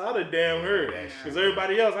best answer I'd have damn heard. That's Because true.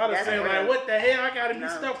 everybody else, I'd have That's said, real. like, what the hell? I gotta be No.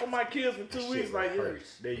 stuck with my kids for 2 That weeks. shit Like,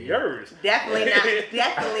 hurts. they're Yeah. yours. Definitely not rehearsed.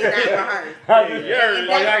 They're yours. And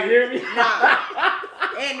Oh, y'all hear me?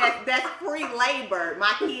 And that's free labor.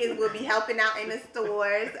 My kids will be helping out in the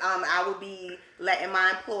stores. I will be letting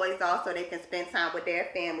my employees off so they can spend time with their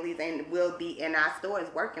families, and we'll be in our stores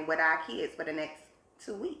working with our kids for the next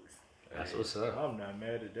 2 weeks. That's what's up. I'm not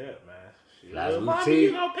mad at that, man. Shit. Last Well, Mommy, boutique.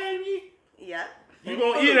 you gonna pay me? Yep. You And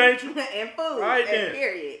gonna food. eat, ain't you? And food. Right and then.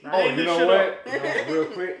 period. Nah. Oh, Hang you this know shit what? up. You know, real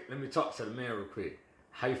quick, let me talk to the man real quick.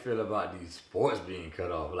 How you feel about these sports being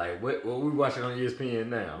cut off? Like, what we watching on ESPN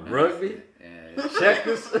now? Rugby? Yeah,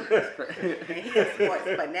 Checkers? And he's a sports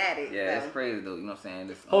fanatic. yeah, so. it's crazy though. You know what I'm saying?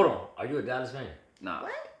 This, Hold on. Are you a Dallas fan? Nah,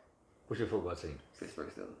 What? What's your football team?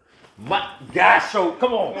 Pittsburgh still. My gosh, show.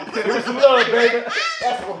 Come on. Give me some love, baby.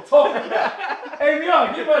 That's what I'm talking about. Hey,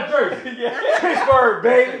 Young, get my jersey. Pittsburgh,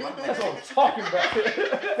 baby. That's what I'm talking about.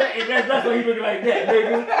 That's why he looking like that,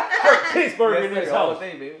 nigga. Straight Pittsburgh in this all house.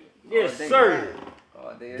 day, baby. Yes, All day. sir.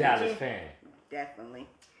 All day. Dallas fan. Definitely.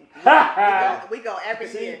 Ha We go every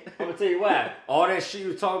See, year. I'm gonna tell you why. All that shit you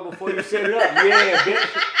was talking before you set it up. Yeah,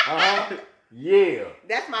 bitch. Yeah.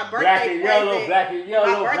 That's my birthday Black and yellow, present. black and yellow,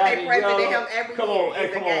 My black birthday and present to yellow. him every Come year on, hey, is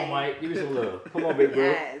a come game. on, Mike. Give me some love. Come on, big bro.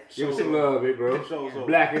 Yes. Give me some Show's love, big bro. Show's over.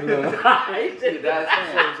 Black and love. He said You Dallas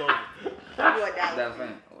fan? Show's over. You a Dallas Dallas fan.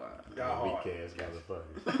 fan. Wow. Y'all hard. Weak ass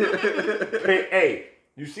motherfuckers. Hey,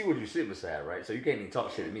 you see what you sit beside, right? So you can't even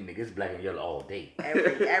talk shit to me, nigga. It's black and yellow all day.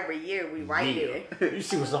 Every year we right Yeah. there. You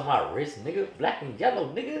see what's on my wrist, nigga? Black and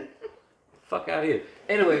yellow, nigga. Fuck out here.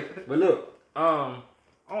 Anyway, but look, I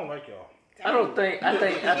don't like y'all. I think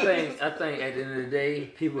at the end of the day,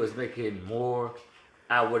 people is making more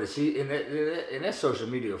out what it see, and that's social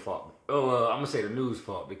media fault. Oh, well, I'm gonna say the news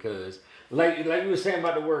fault because, like you were saying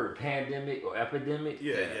about the word pandemic or epidemic,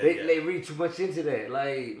 they read too much into that.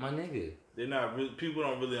 Like, my nigga, they're not really, people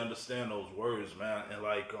don't really understand those words, man. And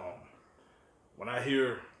like, when I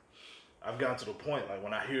hear, I've gotten to the point like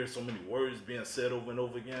when I hear so many words being said over and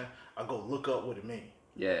over again, I go look up what it means.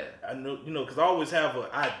 Yeah, I know, because I always have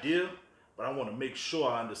an idea, but I want to make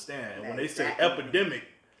sure I understand. And when they say epidemic,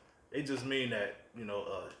 they just mean that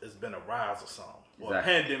it's been a rise or something. Or a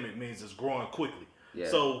pandemic means it's growing quickly. Yeah.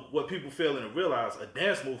 So what people failing to realize, a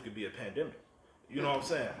dance move could be a pandemic. You know what I'm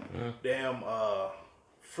saying? Mm-hmm. Damn,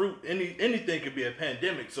 fruit, anything could be a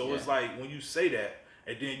pandemic. So it's like when you say that,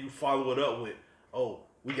 and then you follow it up with, oh,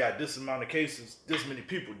 we got this amount of cases, this many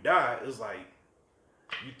people died. It's like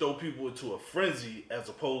you throw people into a frenzy as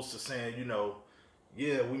opposed to saying,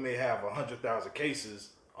 we may have 100,000 cases,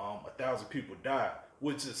 1,000 people died,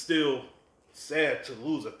 which is still sad to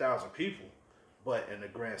lose 1,000 people, but in the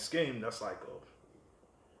grand scheme, that's like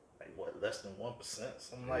less than 1%,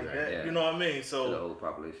 something like that. Yeah. You know what I mean? So the whole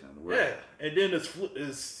population of the world. Yeah, and then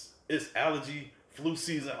it's allergy, flu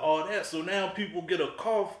season, all that. So now people get a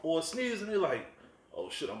cough or a sneeze, and they're like, "Oh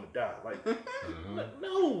shit, I'm gonna die." Like,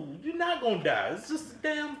 no, you're not gonna die. It's just a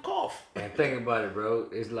damn cough. And think about it, bro.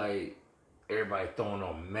 It's like everybody throwing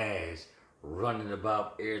on masks, running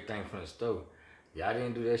about everything from the store. Y'all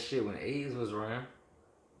didn't do that shit when AIDS was around.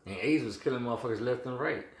 And AIDS was killing motherfuckers left and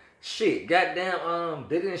right. Shit, goddamn,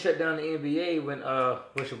 they didn't shut down the NBA when,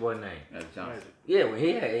 what's your boy name? Johnson. Yeah, when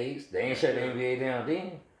he had AIDS, they ain't shut the NBA down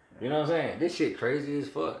then. You know what I'm saying? This shit crazy as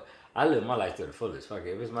fuck. I live my life to the fullest. Fuck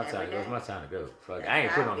it. If it's my time to go, it's my time to go. Fuck it. I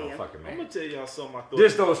ain't putting on no fucking man. I'm gonna tell y'all something I thought.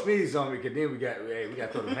 Just don't sneeze on me, cause then we got to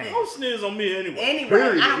throw the man. Don't sneeze on me anyway.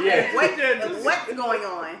 What's going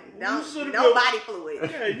on? No body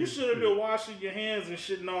fluid. Yeah, you should have been washing your hands and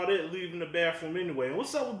shit and all that, leaving the bathroom anyway. And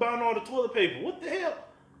what's up with buying all the toilet paper? What the hell?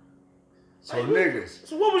 So niggas.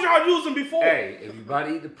 So what was y'all using before? Hey, if you about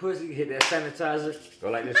to eat the pussy, hit that sanitizer. Go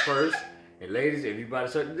like this first. And ladies, if you about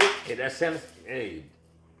to suck the dick, hit that sanitizer. Hey,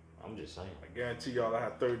 I'm just saying. I guarantee y'all I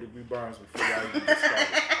had 30-degree burns before y'all even get started.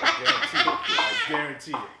 I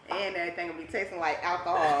guarantee it. And everything will be tasting like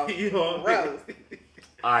alcohol. You know what I mean?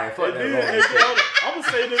 Alright, fuck that. I'm going to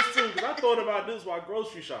say this too, because I thought about this while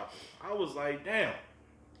grocery shopping. I was like, damn.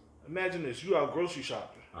 Imagine this. You out grocery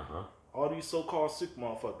shopping. Uh-huh. All these so-called sick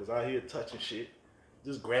motherfuckers out here touching shit.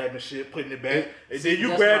 Just grabbing shit, putting it back. And then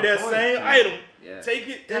you grab that same item, take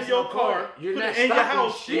it in your car, put it in your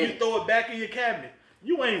house, and you throw it back in your cabinet.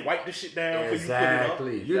 You ain't wipe the shit down before you put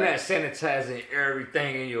it up. You're not sanitizing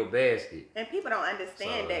everything in your basket. And people don't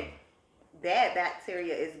understand that bad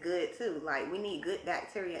bacteria is good too. Like, we need good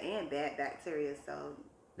bacteria and bad bacteria. So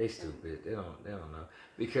they stupid. They don't know.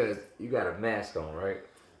 Because you got a mask on, right?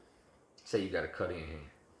 Say you got a cut in here.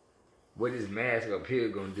 What is mask up here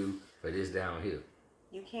gonna do for this down here?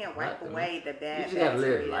 You can't wipe away the bad bacteria. You just gotta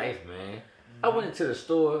live life, man. I went into the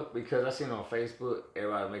store because I seen on Facebook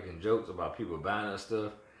everybody making jokes about people buying us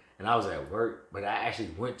stuff, and I was at work, but I actually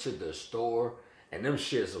went to the store and them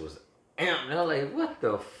shits was amped. And I was like, what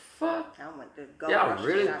the fuck? I went to go. Y'all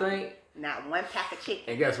really think? Not one pack of chicken.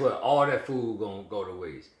 And guess what? All that food gonna go to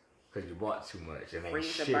waste because you bought too much. And ain't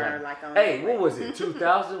shit. Hey, what was it?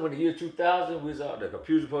 2000? When the year 2000 was out, the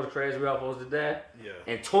computer supposed to crash, we all supposed to die. Yeah.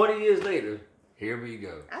 And 20 years later. Here we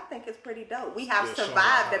go. I think it's pretty dope. We have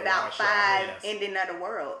survived about 5 ending of the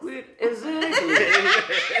world. Exactly.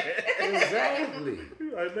 Exactly.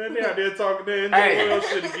 Like, man, they out there talking their end of the world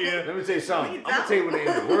shit again. Let me tell you something. I'm gonna tell you when they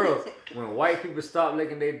end the world. When white people stop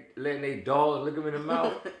letting their dogs lick them in the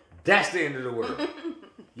mouth, that's the end of the world.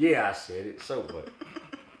 Yeah, I said it. So what?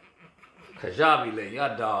 Cause y'all be letting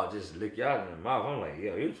y'all dog just lick y'all in the mouth. I'm like,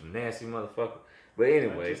 yo, you some nasty motherfucker. But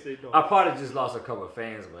anyway, I probably just lost a couple of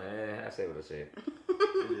fans, man. I say what I said.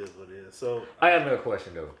 It is what it is. So I got another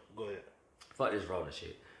question though. Go ahead. Fuck this Rona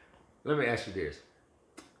shit. Let me ask you this.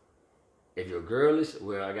 If your girl is,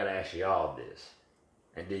 well, I gotta ask y'all this,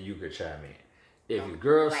 and then you could chime in. If your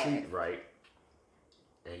girl sleep right,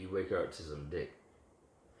 and you wake her up to some dick,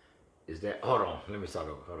 is that? Hold on. Let me start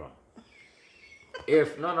over. Hold on.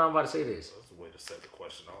 If no, I'm about to say this. That's the way to set the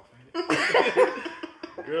question off, ain't it?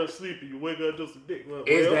 Girl sleeping, you wake up just a dick. Well,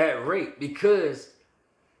 is that rape? Because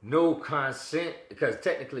no consent, because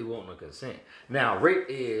technically won't no consent. Now, rape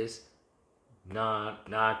is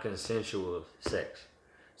non-consensual sex.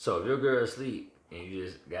 So if your girl sleep and you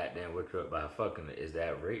just goddamn wake her up by fucking her, is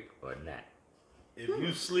that rape or not? If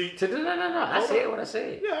you sleep, no. I said what I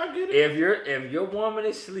said. Yeah, I get it. If your woman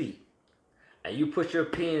is asleep and you put your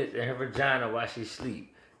penis in her vagina while she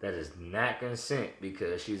sleep, that is not consent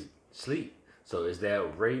because she's asleep. So is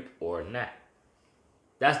that rape or not?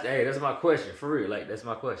 That's my question for real. Like that's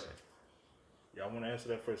my question. Y'all want to answer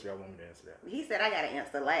that first? Y'all want me to answer that? He said I got to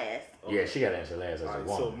answer last. Okay. Yeah, she got to answer last as a Alright,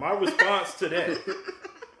 woman. so my response to that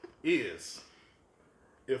is,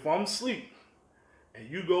 if I'm asleep and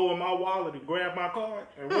you go in my wallet and grab my card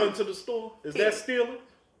and run to the store, is that stealing?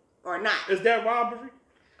 Or not. Is that robbery?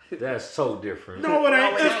 That's so different. No, it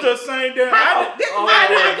ain't. No, it It's ain't. the same damn. How- this I my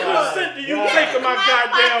didn't pocketbook. consent to you God. taking my My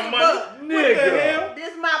goddamn money. pocketbook. What the Nigga. hell?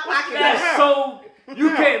 This my pocket. That's How? so. You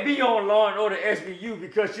How? can't be on Law and Order SVU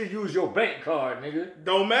because you use your bank card, nigga.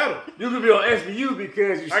 Don't matter. You could be on SVU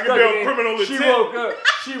because you I stuck could be on in. criminal She intent. woke up.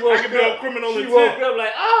 She woke I could be up. on criminal she intent. woke up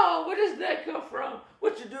like, oh, where does that come from?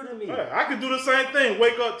 What you do to me? I could do the same thing.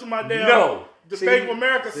 Wake up to my damn No. the See? Bank of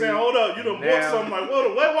America See? saying, "Hold up, you done bought Now- something." Like,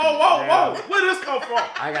 whoa, Now- where this come from?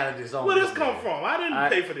 I gotta disown. Where this this come man. from? I didn't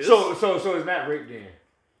pay for this. So it's not rape then.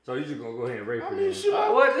 So you just gonna go ahead and rape I her mean, then. shit,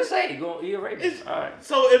 Well, just say you a rapist. It's- All right.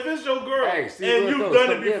 So if it's your girl Hey, see, and look, you've look, done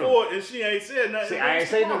come it get 'em. before and she ain't said nothing, See, I ain't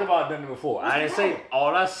say nothing about done it before. I didn't say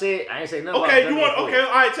all I said. I ain't say nothing Okay, about you done want? it before. Okay,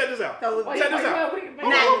 all right. Check this out. So Check this out. This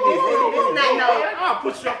not no. I'll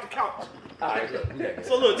put you off the couch. All right, look, we got this.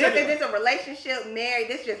 So look, This check is it. this a relationship, married?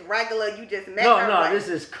 This just regular. You just met No, her. no, what? this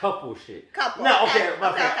is couple shit. Couple, No, okay, okay, my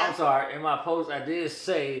okay, fault. okay. I'm sorry. In my post, I did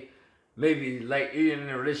say maybe like in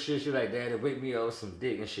a relationship, you like that, wake me up with some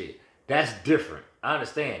dick and shit. That's different. I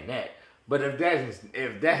understand that. But if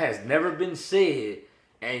that has never been said,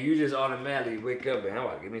 and you just automatically wake up and I'm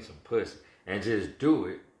like, give me some pussy and just do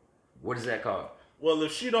it, what is that called? Well,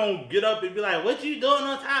 if she don't get up and be like, "What you doing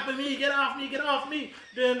on top of me? Get off me,"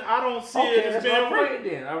 then I don't see it as that's being my rape. point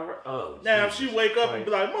then. Now, if Jesus she wake up and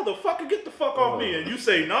be Christ. like, "Motherfucker, get the fuck off me," Oh. and you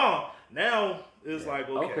say, "Nah," now it's like,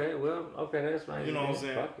 Okay, well, okay, that's fine. You know what I'm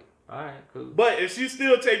saying? Fuck it. All right, cool. But if she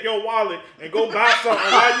still take your wallet and go buy something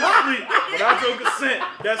while you sleep without your consent,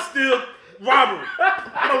 that's still robbery.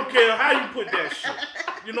 I don't care how you put that shit.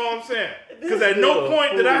 You know what I'm saying? Because at no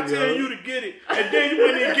point did I tell you to get it, and then you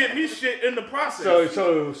wouldn't even get me shit in the process.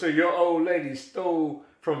 So your old lady stole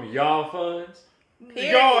from y'all funds?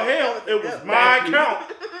 Period. Y'all hell, it was Good. my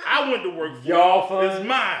account. I went to work for Y'all it. funds? It's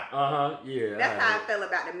mine. Yeah. That's how I alright. feel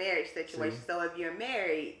about the marriage situation. See? So if you're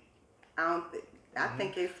married, I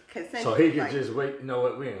think it's consensual. So he can like, just wait. You know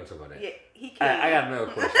what? We ain't gonna talk about that. Yeah, he can. I got another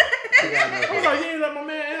question. I was like, you ain't let my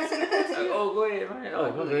man answer the question. Oh, go ahead, man.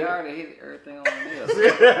 Oh, go They ahead. already hit everything on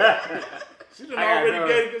there. She done I got already no-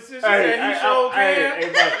 gave the consent. She Hey, said he sure can.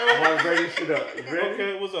 Hey, Mike, I'm gonna bring this shit up. You ready?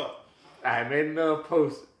 Okay, what's up? I made another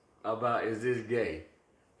post about is this gay?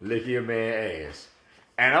 Lick your man ass.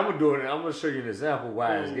 And I'm gonna show you an example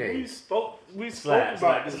why it's We gay. spoke Slide,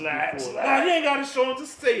 about this slide, before. slide. Nah, you ain't gotta show it,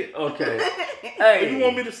 just say it. Okay. If Hey, you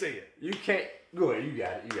want me to say it. you can't go ahead, you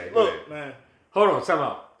got it. Go ahead. Look, man. Hold on, time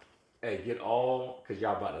out. Hey, get all cause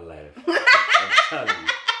y'all about to laugh. I'm telling you.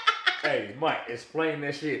 Hey, Mike, explain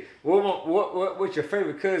that shit. What your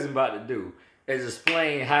favorite cousin about to do is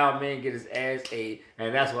explain how a man get his ass ate,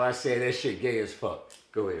 and that's why I said that shit gay as fuck.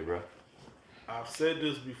 Go ahead, bro. I've said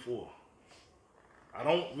this before. I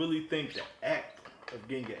don't really think the act of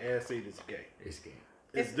getting your ass ate is gay. It's gay.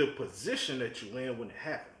 It's the position that you in when it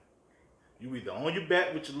happens. You either on your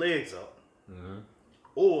back with your legs up,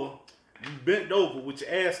 or you bent over with your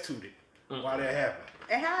ass tooted while that happened.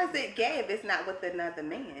 And how is it gay if it's not with another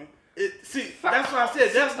man? See, that's what I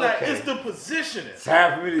said. That's not. Okay. It's the positioning.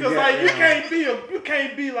 Time for me to Because get like you down.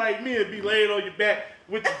 can't be like me and be laid on your back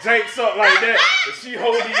with your janks up like that. And she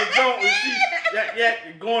holding your joint and she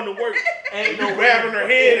and going to work. Ain't You no grabbing way. her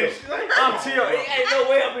head and she like, I'm telling you, ain't no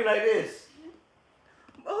way I'll be like this.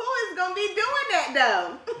 But who is gonna be doing that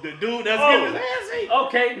though? the dude that's Oh. getting his ass ate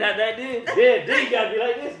Okay, not that then. Then you gotta be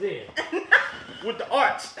like this then. with the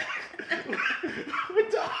arch. with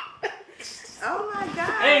the arch. Oh my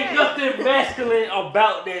god! Ain't nothing masculine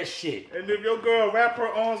about that shit. And if your girl wrap her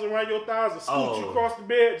arms around your thighs and scoot you across the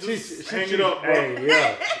bed, just hang it up, bro. Hey,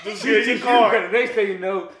 yeah. Just She get your teach you, card. 'cause the next thing you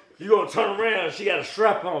know, you gonna turn around. She got a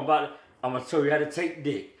strap on. I'm gonna tell you how to take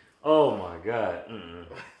dick. Oh my god.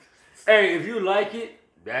 Hey, if you like it,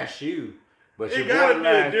 that's you. But It you gotta be a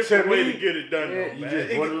borderline. different way me, to get it done, yeah, though, you man.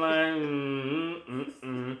 just borderline.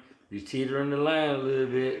 You teetering the line a little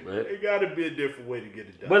bit, but gotta be a different way to get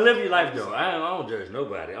it done. live your life though. I don't judge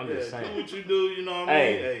nobody. I'm just do saying. what you do, you know what I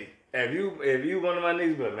mean? Hey, Hey, if you one of my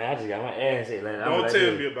niggas, but man, I just got my ass hit. Like, I'm don't like tell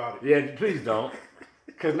this. me about it. Yeah, please don't.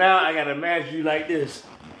 Cause now I gotta imagine you like this.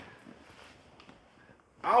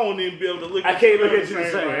 I don't even be able to look I at can't you look at you the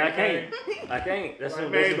same same. way, I man. can't. I can't. That's Like,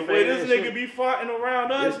 some man, the way this nigga be farting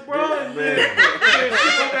around us, This- bro, this- and man. then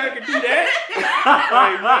she go back and do that.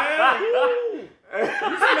 Like, man, woo. You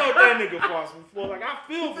know heard that nigga floss before. Like, I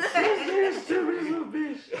feel for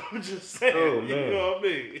shit. I'm just saying. Oh, You man. know what I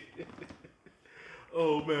mean?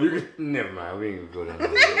 Oh, man. Never mind. We ain't gonna go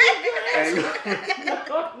down there.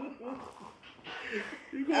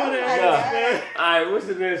 You going there, man? All right, what's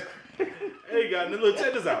the next? Hey, guys, look,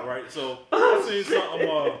 check this out, right? So, I seen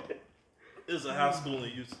something, it's a high school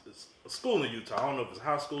in Utah. It's a school in Utah. I don't know if it's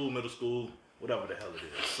high school, middle school, whatever the hell it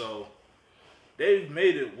is. So, they've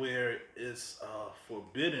made it where it's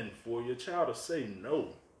forbidden for your child to say no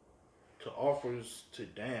to offers to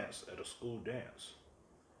dance at a school dance.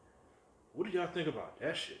 What do y'all think about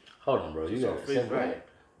that shit? Hold on, bro. You Just got on to face say value. right.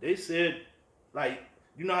 They said, like,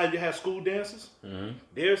 you know how you have school dances? Mm-hmm.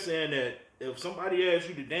 They're saying that if somebody asks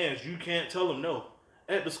you to dance, you can't tell them no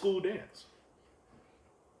at the school dance.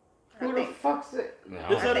 Who the fuck's it? No,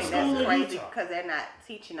 This I at a think school that's in crazy Utah. because they're not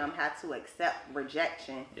teaching them how to accept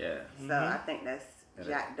rejection. Yeah. So I think that's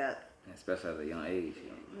jacked up. Especially at a young age.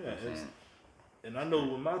 You know what I'm it's- saying? And I know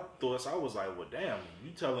with my thoughts, I was like, well, damn, you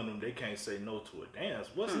telling them they can't say no to a dance.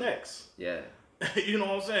 What's next? Yeah. You know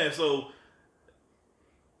what I'm saying? So,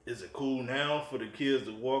 is it cool now for the kids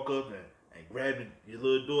to walk up and grab your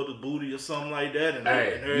little daughter's booty or something like that? And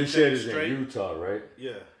Hey, everything you said it's straight? in Utah, right?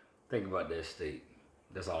 Yeah. Think about that state.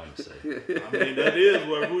 That's all I'm gonna say. I mean, that is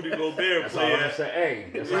where Rudy Gobert That's all play I'm gonna at. say.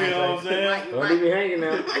 Hey, that's You all know what I'm I'm saying. saying? Don't leave me hanging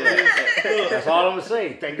now. That's all I'm gonna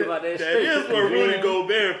say. Think about that That state. is where Rudy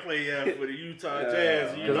Gobert play at for the Utah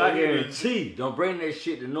Jazz. You Because know, I he been- guarantee, don't bring that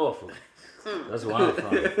shit to Norfolk. That's where I'm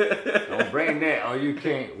from. Don't bring that. Oh, you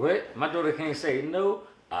can't. What? My daughter can't say no.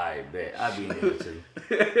 I bet. I be there too.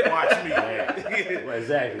 Watch me. Well,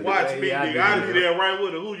 exactly. Watch Yeah, me, yeah, nigga. I'll be there right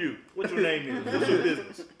with her. Who you? What your name is? What's your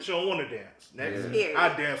business? She don't want to dance. Next. Yeah.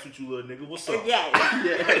 I dance with you, little nigga. What's up? Yeah.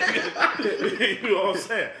 You know what I'm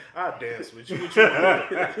saying? I dance with you. What you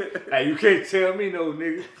want? Hey, you can't tell me no,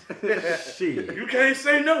 nigga. Shit. You can't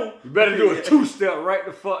say no. You better do a two-step right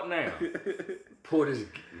the fuck now. Pull this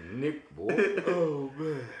nick, boy. Oh,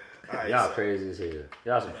 man. All right, Y'all so- crazy as hell.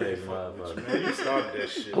 Y'all some crazy Fuck with you, motherfuckers. man. You started that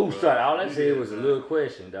shit. Who bro. started? All I You said did, was a man. little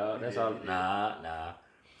question, dog. That's all. Nah.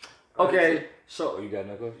 Okay, so you got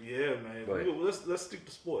no question? Yeah, man. Go ahead. Let's stick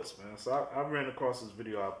to sports, man. So I ran across this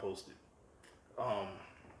video I posted.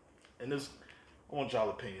 And this, I want y'all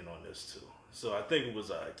opinion on this too. So I think it was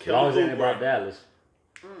As long as it ain't about Oubre. Dallas.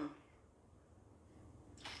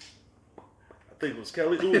 I think it was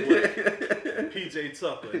Kelly Oubre and PJ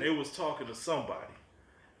Tucker, and they was talking to somebody,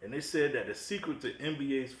 and they said that the secret to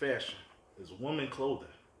NBA's fashion is women clothing.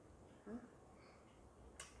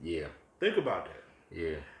 Yeah, Think about that.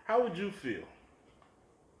 yeah. How would you feel?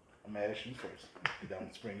 I'm gonna ask you first. Then I'm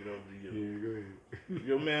gonna spring it over to you. Go ahead.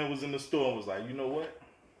 Your man was in the store and was like, you know what?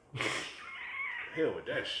 Hell with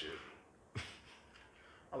that shit.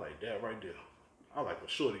 I like that right there. I like what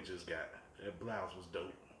Shorty just got. That blouse was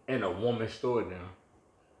dope. In a woman's store now.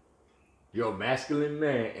 You're a masculine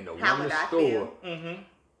man in a How woman's would I store. feel? Mm-hmm.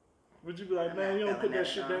 Would you be like, I'm man, not you don't put feeling that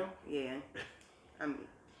shit at all. down? Yeah.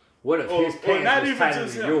 What if his Or pants not was even tighter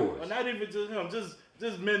just than him. yours? Or not even just him.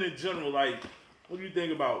 Just men in general. Like, what do you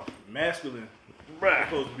think about masculine? Bruh.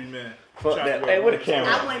 Supposed to be men. Fuck trying to that. wear Hey, what a women's camera.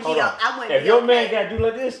 clothes. I wouldn't Hold be. on. I wouldn't If be your okay. man got to do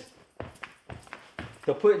like this,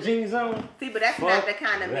 to put jeans on, See, but that's Fuck not the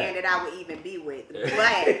kind of man that. that I would even be with. But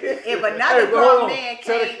if hey, another but hold grown on. man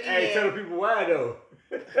Tell came the, hey, tell the in, people why though.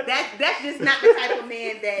 that's just not the type of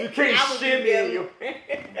man that You can't I would be shimmy in dealing your with.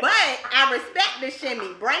 pants. But I respect the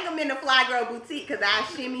shimmy. Bring him in the Fly Girl boutique because I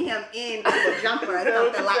shimmy him into a jumper or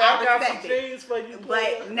something like. I got I some respect it, jeans for you.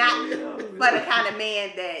 but not for the kind of man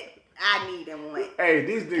that I need and want. Hey,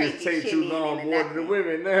 these Can't niggas be take too shimmying long into more than the nothing.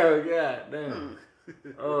 women now. God damn.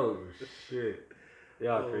 Oh shit.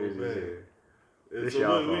 Y'all Oh, crazy as man. hell. And This so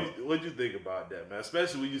y'all what you think about that, man?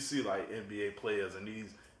 Especially when you see like NBA players and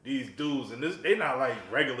these dudes, and they not like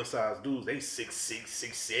regular sized dudes. They 6'6",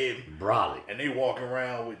 6'7", Brolic. and they walking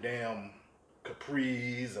around with damn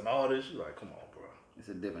capris and all this. You like, come on, bro. It's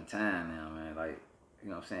a different time now, man. Like, you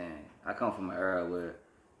know what I'm saying? I come from an era where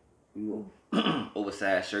we wore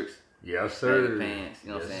oversized shirts, Yes, baggy sir. pants, you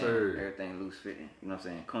know what I'm Yes, saying? sir. Everything loose fitting, you know what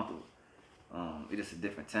I'm saying? Comfortable. It's just a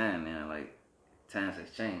different time now. Like, times has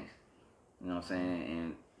changed. You know what I'm saying?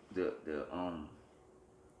 And the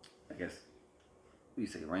I guess what you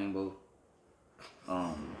say, rainbow.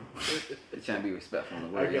 They're trying to be respectful in the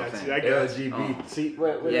word. I You know what got I'm you. I saying? got you. LGBT.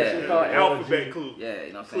 What Yeah. that shit called? Alphabet clue. Yeah,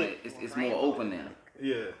 you know what I'm saying? It's more open now.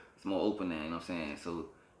 Yeah. It's more open now, you know what I'm saying? So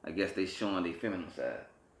I guess they showing their feminine side.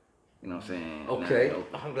 You know what I'm saying? Now Okay. they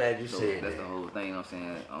open. I'm glad you So said that's that. the whole thing, you know what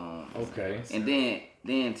I'm saying? Okay. And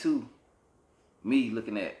then too, me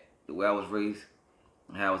looking at the way I was raised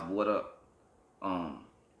and how I was brought up,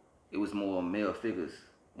 it was more male figures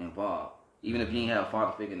involved. Even if you ain't have a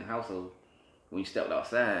father figure in the household, when you stepped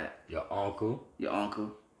outside, Your uncle.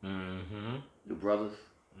 Mm-hmm. your brothers,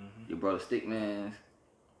 your brother stickmans,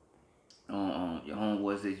 your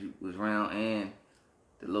homeboys that you was around, and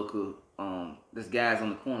the local, there's guys on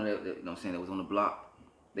the corner that you know what I'm saying, that was on the block.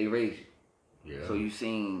 They raised you. Yeah. So you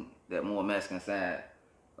seen that more masculine side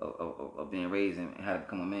of being raised and how to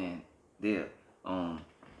become a man there, and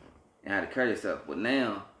how to carry yourself. But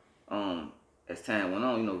now, as time went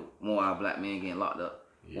on, you know, more our black men getting locked up,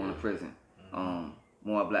 going to prison,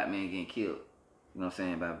 more our black men getting killed. You know what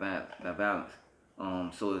I'm saying, by violence.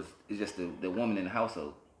 So it's just the woman in the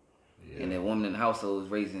household, and that woman in the household is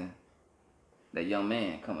raising that young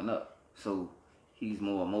man coming up. So he's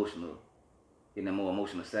more emotional, in that more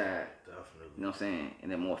emotional side. Definitely. You know what I'm saying?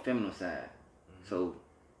 And that more feminine side. So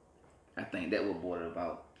I think that will border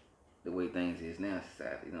about the way things is now in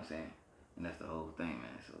society. You know what I'm saying? And that's the whole thing,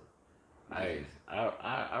 man. So I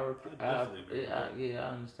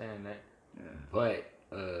understand that. Yeah. But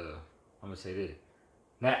I'm gonna say this,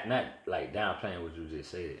 not like downplaying what you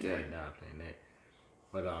just said. Yeah. Like downplaying that.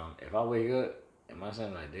 But if I wake up and my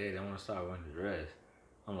son like, Dad, I want to start wearing the dress,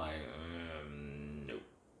 I'm like, nope.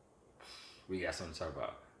 We got something to talk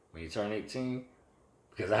about. When you turn 18,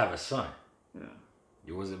 because I have a son. Yeah.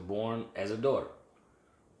 You wasn't born as a daughter.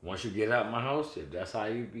 Once you get out of my house, if that's how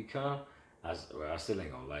you become, I still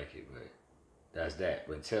ain't gonna like it, but that's that.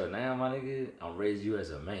 But until now, my nigga, I'm raising you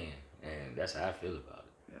as a man, and that's how I feel about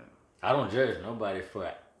it. Yeah. I don't judge nobody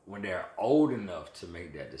for when they're old enough to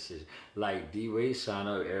make that decision. Like D-Wade sign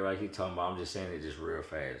up, everybody keep talking about, I'm just saying it just real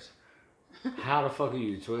fast. How the fuck are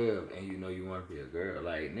you 12 and you know you want to be a girl?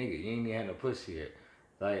 Like, nigga, you ain't even had no pussy yet.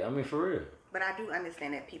 Like, I mean, for real. But I do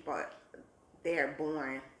understand that people, they're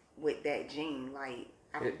born with that gene. Like,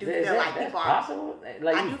 I do feel like people possible?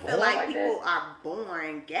 Like, I you do born feel like that? people are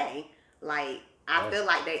born gay. Like, I feel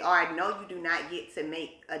like they are. No, you do not get to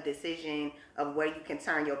make a decision of where you can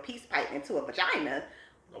turn your peace pipe into a vagina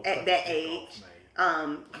at that age.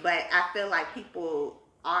 But I feel like people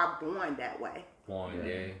are born that way. Born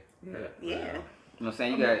gay. Yeah. You know what I'm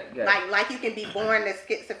saying? You got Like you can be born a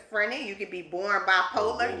schizophrenic, you can be born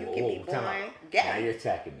bipolar, you can be time born out. gay. Now you're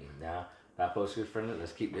attacking me. Now, bipolar schizophrenic,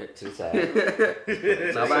 let's keep that to the side.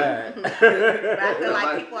 But I feel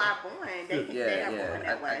like people are born. They are born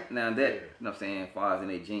that way. Now that, you know what I'm saying, as far as in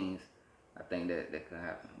their genes, I think that could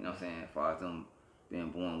happen. You know what I'm saying? As far as them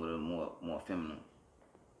being born with a more feminine,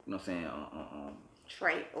 you know what I'm saying,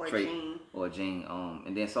 Trait or gene.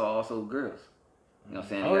 And then so also girls. You know what I'm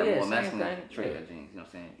saying? They got more masculine trait of genes. You know what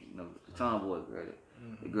I'm saying? You know, the tomboy girl,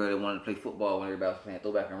 the girl that wanted to play football when everybody was playing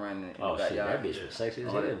throwback and running. In Oh the shit, that bitch was sexy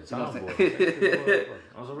as hell. You know what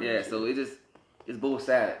I'm Tomboy. Yeah, so it's both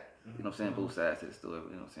sides. You know what I'm saying? Both sides to the story. You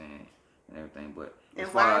know what I'm saying? And everything. But and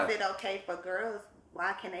why is it okay for girls?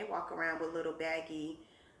 Why can they walk around with little baggy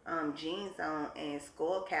jeans on and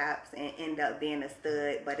skull caps and end up being a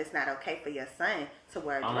stud, but it's not okay for your son to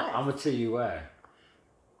wear a dress? I'm gonna tell you why.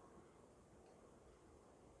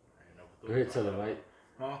 Go ahead, tell him, Mike.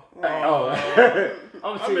 Huh? I'm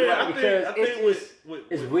gonna tell you why, because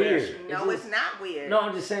it's weird. Fashion. No, it's not weird. No,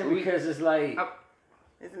 I'm just saying because it's like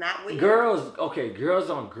It's not weird. girls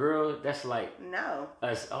on girl. That's like No.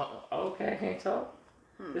 us. Okay, I can't talk.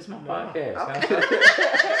 This is my podcast. Okay.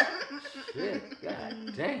 Shit, god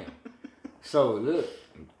damn. So look,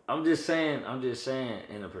 I'm just saying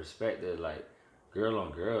in a perspective like girl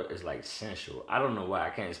on girl is like sensual. I don't know why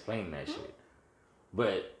I can't explain that shit.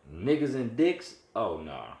 But niggas and dicks, oh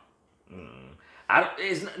no.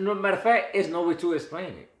 It's no matter of fact, it's no way to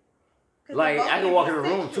explain it. Like I can walk in the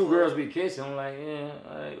room, two girls be kissing, I'm like, yeah,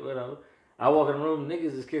 alright, whatever. I walk in the room,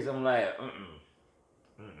 niggas is kissing, I'm like,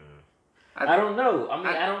 I don't know.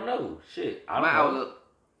 I don't know. Shit. My outlook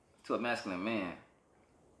to a masculine man,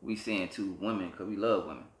 we seeing two women because we love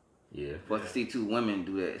women. Yeah. For us to see two women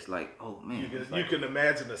do that, it's like, oh man. You can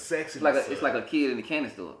imagine the sexiness. It's like a kid in the candy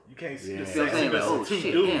store. You can't see the You know what I'm saying? Like, sexiness oh of two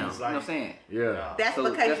shit, dudes. damn. You know what I'm Like, saying? Yeah. That's So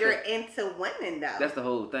because that's you're into women, though. That's the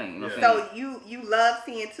whole thing. You know what I'm saying? So you love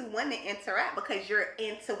seeing two women interact because you're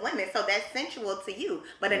into women. So that's sensual to you.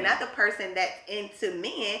 But another person that's into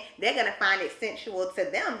men, they're gonna find it sensual to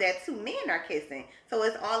them that two men are kissing. So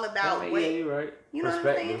it's all about yeah, you're right. You know what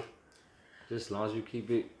I'm saying? Just as long as you keep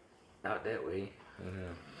it out that way.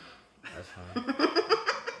 That's fine.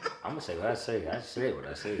 I'm gonna say what I say. I said what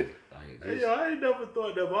I said. Like, hey, yo, I ain't never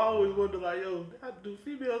thought that, but I always wonder, like, yo, do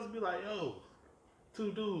females be like, yo,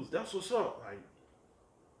 two dudes, that's what's up?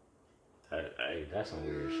 Like, hey, that's some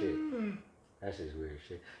weird shit. That's just weird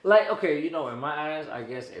shit. Like, okay, you know, in my eyes, I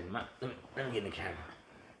guess, let me get in the camera.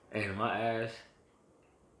 In my eyes,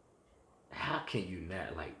 how can you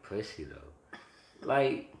not like pussy though?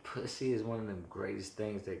 Like, pussy is one of the greatest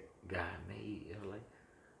things that God made. Like,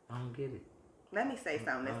 I don't get it. Let me say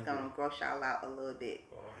something that's gonna gross y'all out a little bit.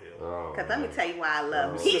 Oh, hell. Cause let me tell you why I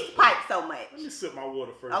love peace pipe so much. Let me sip my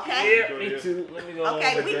water first. Okay. Yeah, me too. Let me go.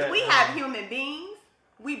 Okay, we have human beings.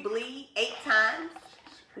 We bleed 8 times.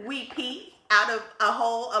 We pee out of a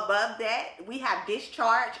hole above that. We have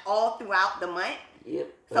discharge all throughout the month. Yep.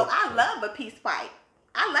 So I love a peace pipe.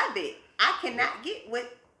 I love it. I cannot get with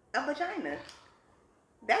a vagina.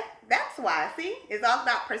 That's why. See, it's all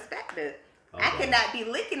about perspective. Okay. I cannot be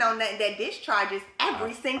licking on nothing that discharges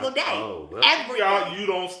every single day. well, Every day. You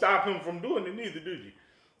don't stop him from doing it neither, do you?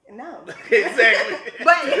 No. Exactly.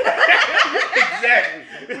 But Exactly.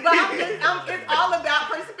 it's all about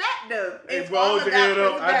perspective. It's Hey, bro, all hold your head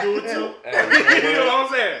about up. I do it too. Hey, You know what I'm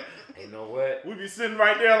saying? You know what? We be sitting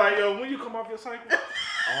right there like, yo, when you come off your cycle?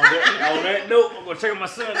 On that note, I'm gonna check my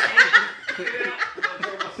son.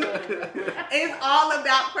 It's all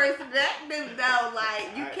about perspective, though.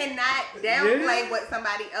 Like, you cannot downplay what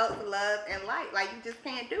somebody else loves and like. Like, you just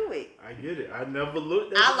can't do it. I get it. I never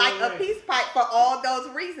looked at it. I like a peace pipe for all those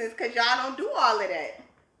reasons, because y'all don't do all of that.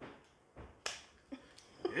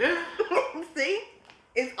 Yeah. See?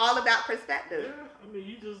 It's all about Yeah. perspective. I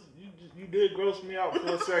mean, you did gross me out for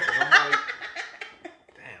a second. I'm like,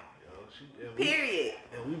 damn, yo. Period.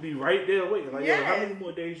 And we be right there waiting. Like, yo, how many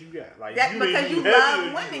more days you got? Like, That's because ain't you heavy love or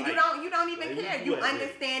women. like, You don't even like, care. we You do it.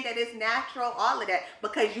 understand that it's natural, all of that,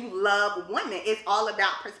 because you love women. It's all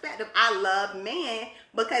about perspective. I love men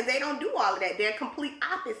because they don't do all of that. They're complete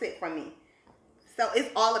opposite from me. So it's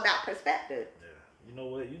all about perspective. Yeah. You know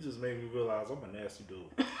what? You just made me realize I'm a nasty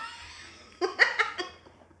dude.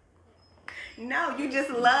 No, you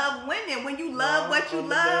just love women. When you love what you I'm a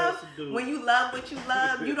love, nasty dude. when you love what you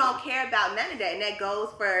love, you don't care about none of that. And that goes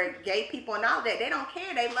for gay people and all that. They don't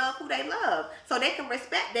care. They love who they love. So they can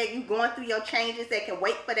respect that you going through your changes. They can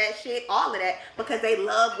wait for that shit, all of that, because they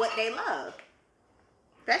love what they love.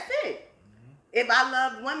 That's it. If I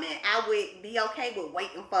loved women, I would be okay with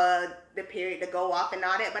waiting for the period to go off and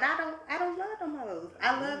all that. But I don't love them hoes.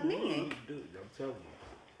 I love men. Dude, I'm telling you.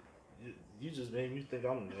 You just made me think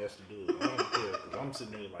I'm a nasty dude. I don't care, because I'm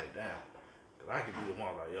sitting there like, damn. Because I could be the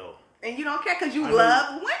one like, yo. And you don't care because you I know- love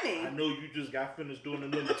I women. know you just got finished doing the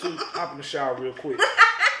number 2. Hop in the shower real quick.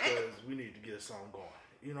 Because we need to get something going.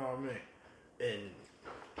 You know what I mean? And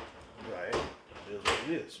you're like, hey, it is what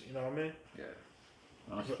it is. You know what I mean?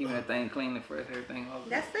 Yeah. Keeping that thing clean and fresh, everything all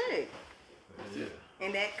That's it. Yeah.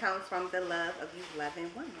 And that comes from the love of you loving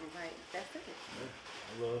women. Like, that's it.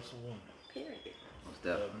 I love some women. Period. Most I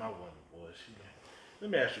love definitely. my woman, boy. Let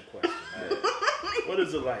me ask you a question, man. What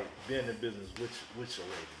is it like being in business with your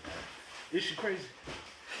lady, man? Is she crazy?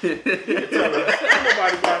 You can tell us. Ain't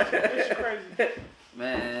nobody watching. Is she crazy?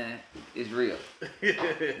 Man, it's real. You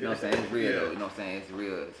know what I'm saying? It's real though. You know what I'm saying? It's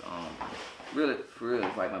real. It's really for real.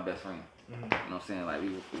 It's like my best friend. Mm-hmm. You know what I'm saying? Like we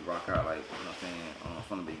rock out like, you know what I'm saying,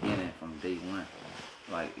 from the beginning, from day one.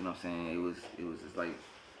 Like, you know what I'm saying? It was just like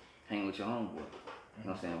hanging with your homeboy. You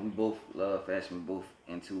know what I'm saying? We both love fashion. We both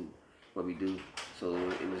into what we do. So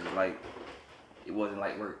it was just like, it wasn't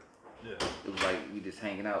like work. Yeah. It was like we just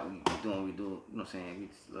hanging out. We doing what we do. You know what I'm saying? We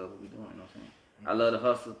just love what we doing. You know what I'm saying? I love the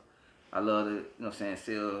hustle. I love to, you know what I'm saying,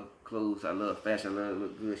 sell clothes. I love fashion. I love to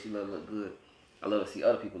look good. She love to look good. I love to see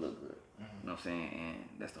other people look good. You know what I'm saying? And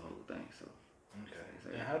that's the whole thing. So.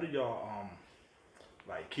 Okay. And how do y'all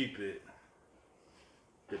like keep it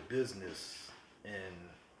the business and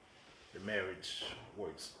the marriage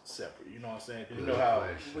works separate? You know what I'm saying? 'Cause you know how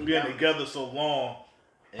being together so long,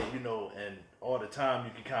 and you know, and all the time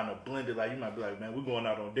you can kind of blend it. Like you might be like, man, we're going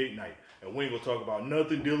out on date night, and we ain't gonna talk about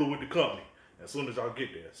nothing dealing with the company. As soon as y'all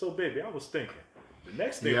get there, so baby, I was thinking the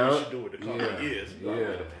next thing we should do with the company is wait a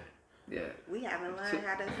minute. Yeah. We haven't learned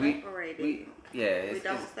how to We- separate it. We, yeah, We it's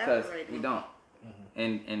don't because separate it. we don't.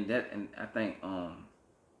 And I think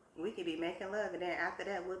We could be making love, and then after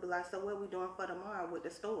that, we'll be like, so what we doing for tomorrow with the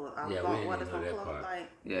store? Are we Yeah, we going ain't order even some know that clothes? part. Like,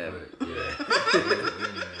 yeah, But,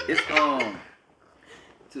 yeah. it's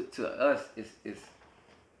to us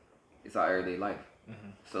it's our everyday life.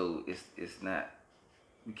 So it's not,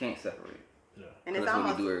 we can't separate. Yeah. and That's it's what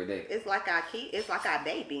almost, we do every day. it's like our kid, it's like our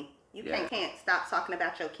baby. You Yeah. can't stop talking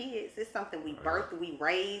about your kids. It's something we birth, we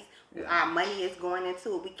raise. Yeah. Our money is going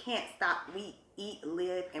into it. We can't stop. We eat,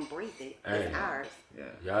 live, and breathe it. It's Hey. ours. Yeah.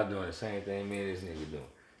 Y'all doing the same thing me and this nigga doing.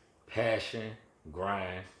 Passion,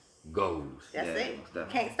 grind, goals. That's Yeah, it. most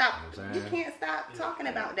definitely. Can't stop. You know what I'm You saying? can't stop talking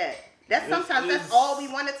about that. That's It's- sometimes that's it's- all we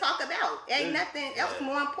want to talk about. Ain't it's- nothing else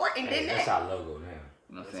more important Hey, than that's that. our logo now.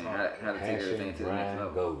 You know what I'm saying? How to take everything Passion, to the next grind,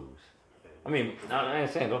 level. goals. I mean, I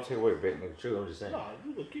ain't saying don't take away Big Nigga True. I'm just saying. No,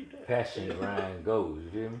 you gonna keep that. Passion, grind, goes. You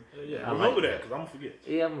feel me? Yeah, I remember like that, because I'm gonna forget.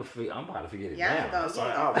 Yeah, I'm about to forget it Yeah, now. I'm gonna That's all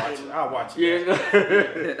right, I'll watch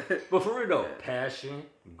it. Yeah. But for real though, passion,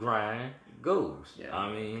 grind, goes. Yeah.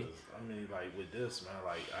 I mean, Like with this, man,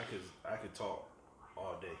 like I could talk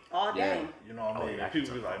all day. All day. You know what I mean? I People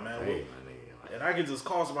can be talk like, man, all what? day, my nigga. Like, And I can just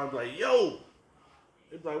call somebody and be like, yo.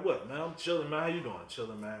 They be like, what, man? I'm chilling, man. How you doing?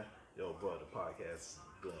 Chilling, man. Yo, bro, the podcast is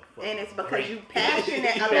doing fucking And it's because great. you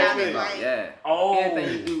passionate about Passionate it. about, Like, yeah. oh,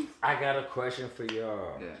 Anything you do. I got a question for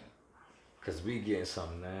y'all. Yeah. Cause we getting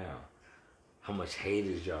something now. How much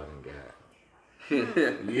haters y'all done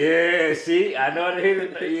got? Yeah, see, I know the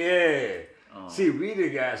haters. Yeah. See, we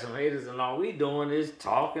done got some haters, and all we doing is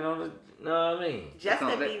talking on the. You know what I mean? just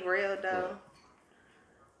to be real though,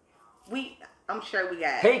 I'm sure we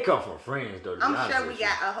got. Hate come from friends, though. to be I'm honest sure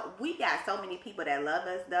with we got so many people that love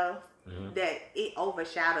us though. That it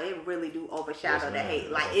really do overshadow Yes, the ma'am. hate.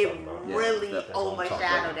 That's Like what it I'm talking about. Yeah, really that's what I'm talking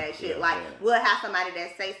overshadow about. that shit. Yeah, Like yeah. we'll have somebody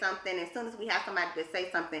that say something, as soon as we have somebody that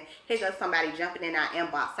say something, here goes somebody jumping in our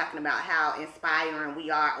inbox talking about how inspiring we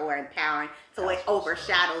are or empowering. So That's it what's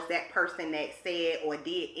overshadows that person that said or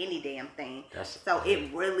did any damn thing. So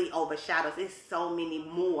it really overshadows. It's so many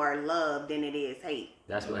more love than it is hate.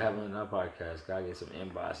 That's what happened in our podcast. I get some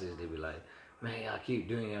inboxes. They be like, man, y'all keep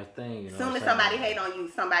doing your thing. You know As soon what as I'm somebody saying? hate on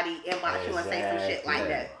you, somebody inbox you and say some shit like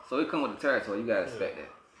that. So it come with the territory. You gotta expect that.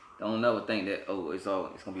 Don't never think that it's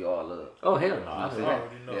gonna be all love. Oh hell no! I I feel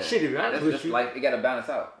already know. Yeah. Shit, to be honest That's with just you, like it gotta balance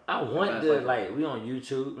out. I want Balance to out. like we on YouTube.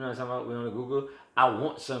 You know what I'm talking about? We on the Google. I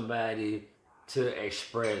want somebody to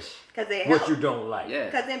express Because it what helps. you don't like. Yeah.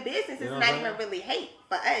 Because in business, You it's know not what I'm even really hate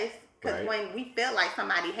for us. Because Right. when we feel like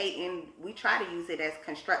somebody hating, we try to use it as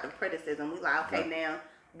constructive criticism. We like, okay, Right. now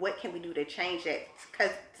what can we do to change that?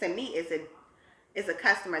 Because to me, it's a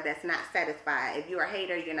customer that's not satisfied. If you're a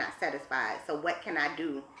hater, you're not satisfied. So what can I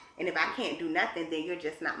do? And if I can't do nothing, then you're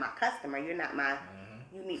just not my customer. You're not my.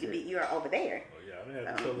 You need to be. You're over there. Oh, yeah, I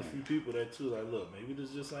had to tell a few people that too. Like, look, maybe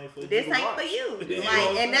this just ain't for you. This to ain't watch. for you. You know Like, what I'm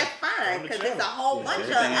and saying? that's fine On the because there's a channel. whole bunch of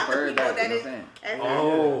Everything ain't other for people everybody, that you know is. what I'm saying?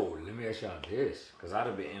 Oh, let me ask y'all this, cause I'd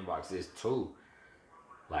have been inbox this too.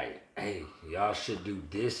 Like, hey, y'all should do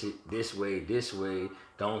this way.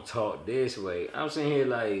 Don't talk this way. I'm sitting here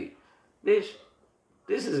like, bitch,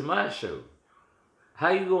 this is my show. How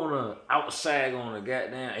you gonna outside on a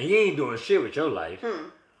goddamn? And you ain't doing shit with your life.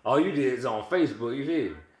 All you did is on Facebook. You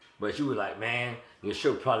feel me? But you was like, man, your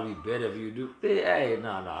show probably be better if you do. Hey, no,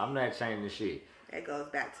 I'm not changing the shit. That goes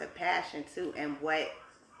back to passion too, and what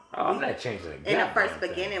Oh, I'm not changing the in the goddamn first thing.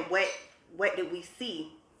 beginning, what did we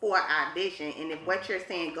see for our vision? And if what you're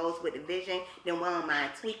saying goes with the vision, then we don't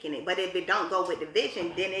mind tweaking it. But if it don't go with the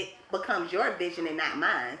vision, then it becomes your vision and not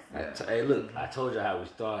mine. Hey, look, I told you how we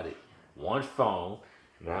started. One phone.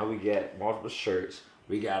 Now we got multiple shirts.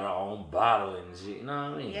 We got our own bottle and shit. You know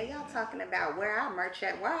what I mean? Yeah, y'all talking about where our merch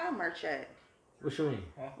at? Where our merch at? What you mean?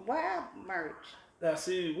 Where our merch? Now,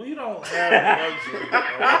 see, we don't have the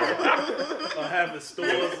luxury of having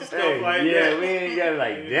stores and stuff like yeah, that. we ain't got it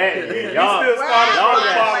like that. We Man. Y'all, still started y'all from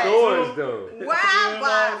the got bottom, stores too. though. Where our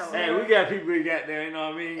bottle? Hey, we got people that got there. You know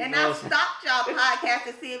what I mean? And You know I what I'm saying? stopped y'all podcast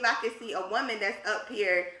to see if I could see a woman that's up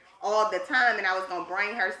here all the time, and I was gonna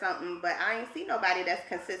bring her something, but I ain't see nobody that's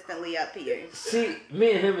consistently up here. See,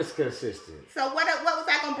 me and him is consistent. So what was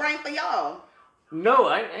I gonna bring for y'all? No,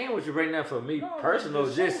 I ain't what you bring that for me personal.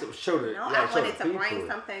 Just show the No, like, I show wanted the to people. bring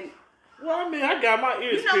something. Well, I mean, I got my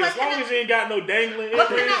ears You know pierced. what, As long as you ain't got no dangling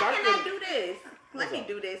Well, earrings, can I do this? Let me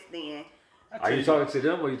do this then. Are you talking to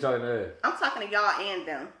them or you talking to her? I'm talking to y'all and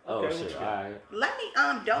them. Oh Okay, what shit! you All got? right. Let me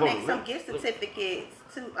donate Hold some on, gift certificates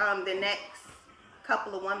to the next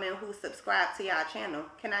couple of women who subscribe to y'all channel.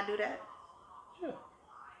 Can I do that? Yeah.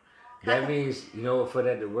 That means, you know, for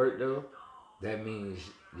that to work though, that means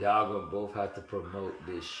y'all gonna both have to promote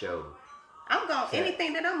this show. I'm going Yeah.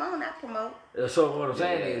 anything that I'm on, I promote. So what I'm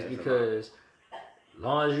saying Yeah, is it's because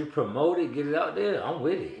long as you promote it, get it out there, I'm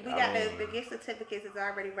with it. We got the gift certificates is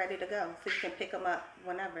already ready to go, so you can pick them up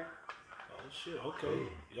whenever. Oh, shit. Okay.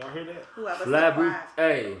 Y'all hear that? Whoever Flat boot. subscribes.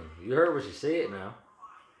 Hey, you heard what she said now.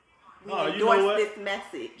 We No, you endorse know what? this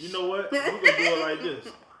message. You know what? We're going to do it like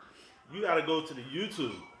this. You got to go to the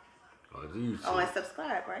YouTube. Oh, you Oh, and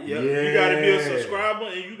subscribe, right? Yep. You got to be a Yeah. subscriber,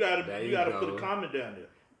 and you got There to you you got to go. put a comment down there.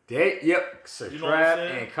 That, yep. You know what I'm Subscribe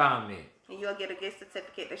saying? and comment. And you'll get a gift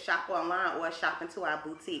certificate to shop online or shop into our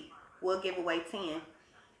boutique. We'll give away 10.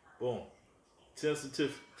 Boom. 10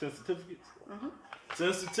 certificates. 10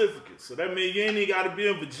 certificates. So that means you ain't even got to be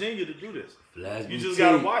in Virginia to do this. Flash You just Boutique.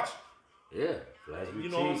 got to watch it. Yeah, Flash You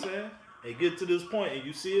know what I'm Boutique. saying? And get to this point and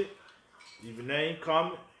you see it, leave your name,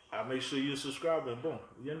 comment. I make sure you're a subscriber, and boom,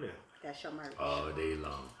 we in there. That's your merch. all day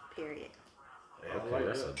long. Period. Yeah, I Okay, like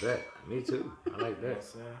that's that. a bet. Me too. I like You know what I'm that.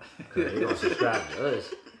 saying? Cause they gonna subscribe to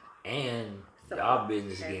us, and So, y'all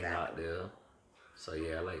business getting exactly. out there. So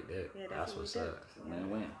yeah, I like that. Yeah, that's that's what what's we do. up. It's a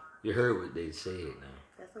win-win. You heard what they said now.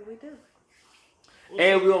 That's what we do.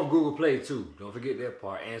 And we on Google Play too. Don't forget that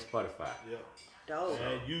part, and Spotify. Yeah. Dope.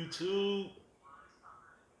 And YouTube.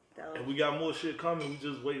 Dope. And we got more shit coming. We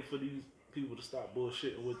just waiting for these people to stop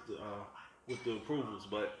bullshitting with the approvals.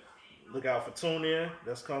 But look out for TuneIn.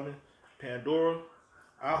 That's coming. Pandora.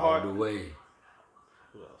 All the iHeart. way.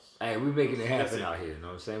 Who else? Hey, we making it That's happen it. out here. You know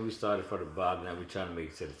what I'm saying? We started for the bottom, now we trying to make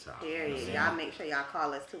it to the top. Period. Y'all make sure y'all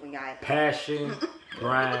call us too when y'all. Passion,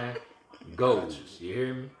 grind, goals. You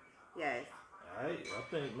hear me? Yes. Alright, I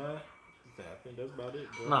think, man. I think that's about it,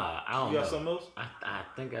 bro. Nah, I don't You got know. something else? I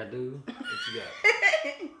think I do. What you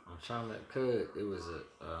got? I'm trying to cut. It was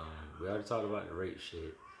we already talked about the rape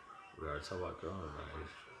shit. We already talked about coronavirus.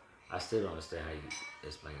 I still don't understand how you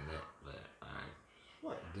explain that, but alright.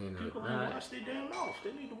 What? Then, People nah, ain't wash their damn mouth.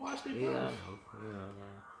 They need to wash their Yeah, I know. mouth. Yeah,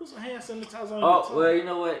 Put some hand sanitizer on Oh, your tongue. well, you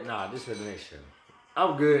know what? Nah, this for the next show.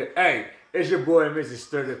 I'm good. Hey, it's your boy, Mr.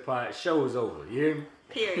 Sturdy Pot. Show is over. You hear me?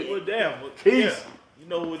 Period. Well, damn. Well, Peace. Yeah, you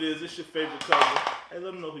know who it is. It's your favorite cousin. Hey, let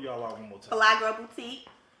them know who y'all are one more time. Fly Girl Boutique.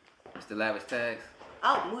 Mr. Lavish Tags.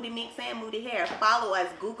 Oh, Moody Minx and Moody Hair. Follow us,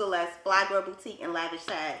 Google us, Fly Girl Boutique and Lavish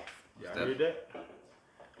Tags. Y'all heard that?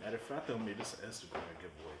 Matter of fact, I think I made this an Instagram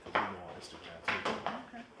giveaway because we know on Instagram too.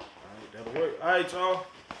 Okay. Alright, that'll work. Alright, y'all.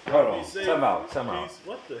 Hold Be on. safe. Time out. Time out. Peace.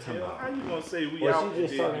 What the Time hell? out. How you gonna say we Was out? you and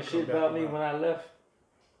just then talking you come shit back about me around? when I left?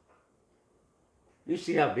 You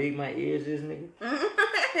see how big my ears is, nigga?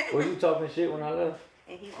 Was you talking shit when I left?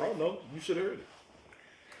 And he's I don't know. You should have heard it.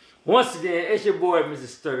 Once again, it's your boy, Mr.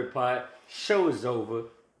 Sturdy Pot. Show is over.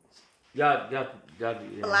 Y'all.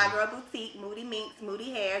 Fly Girl Boutique, Moody Minx,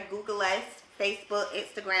 Moody Hair. Google us, Facebook,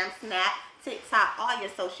 Instagram, Snap, TikTok, all your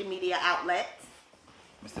social media outlets.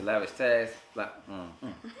 Mr. Lavish Tags. You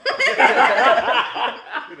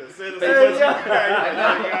done said it Facebook. so much.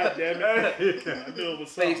 God damn it. I knew it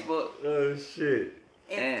was something. Facebook. Oh shit.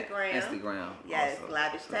 Instagram. And Instagram. Yes, also.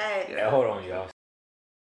 Lavish So, Tags. yeah. Hey, hold on, y'all.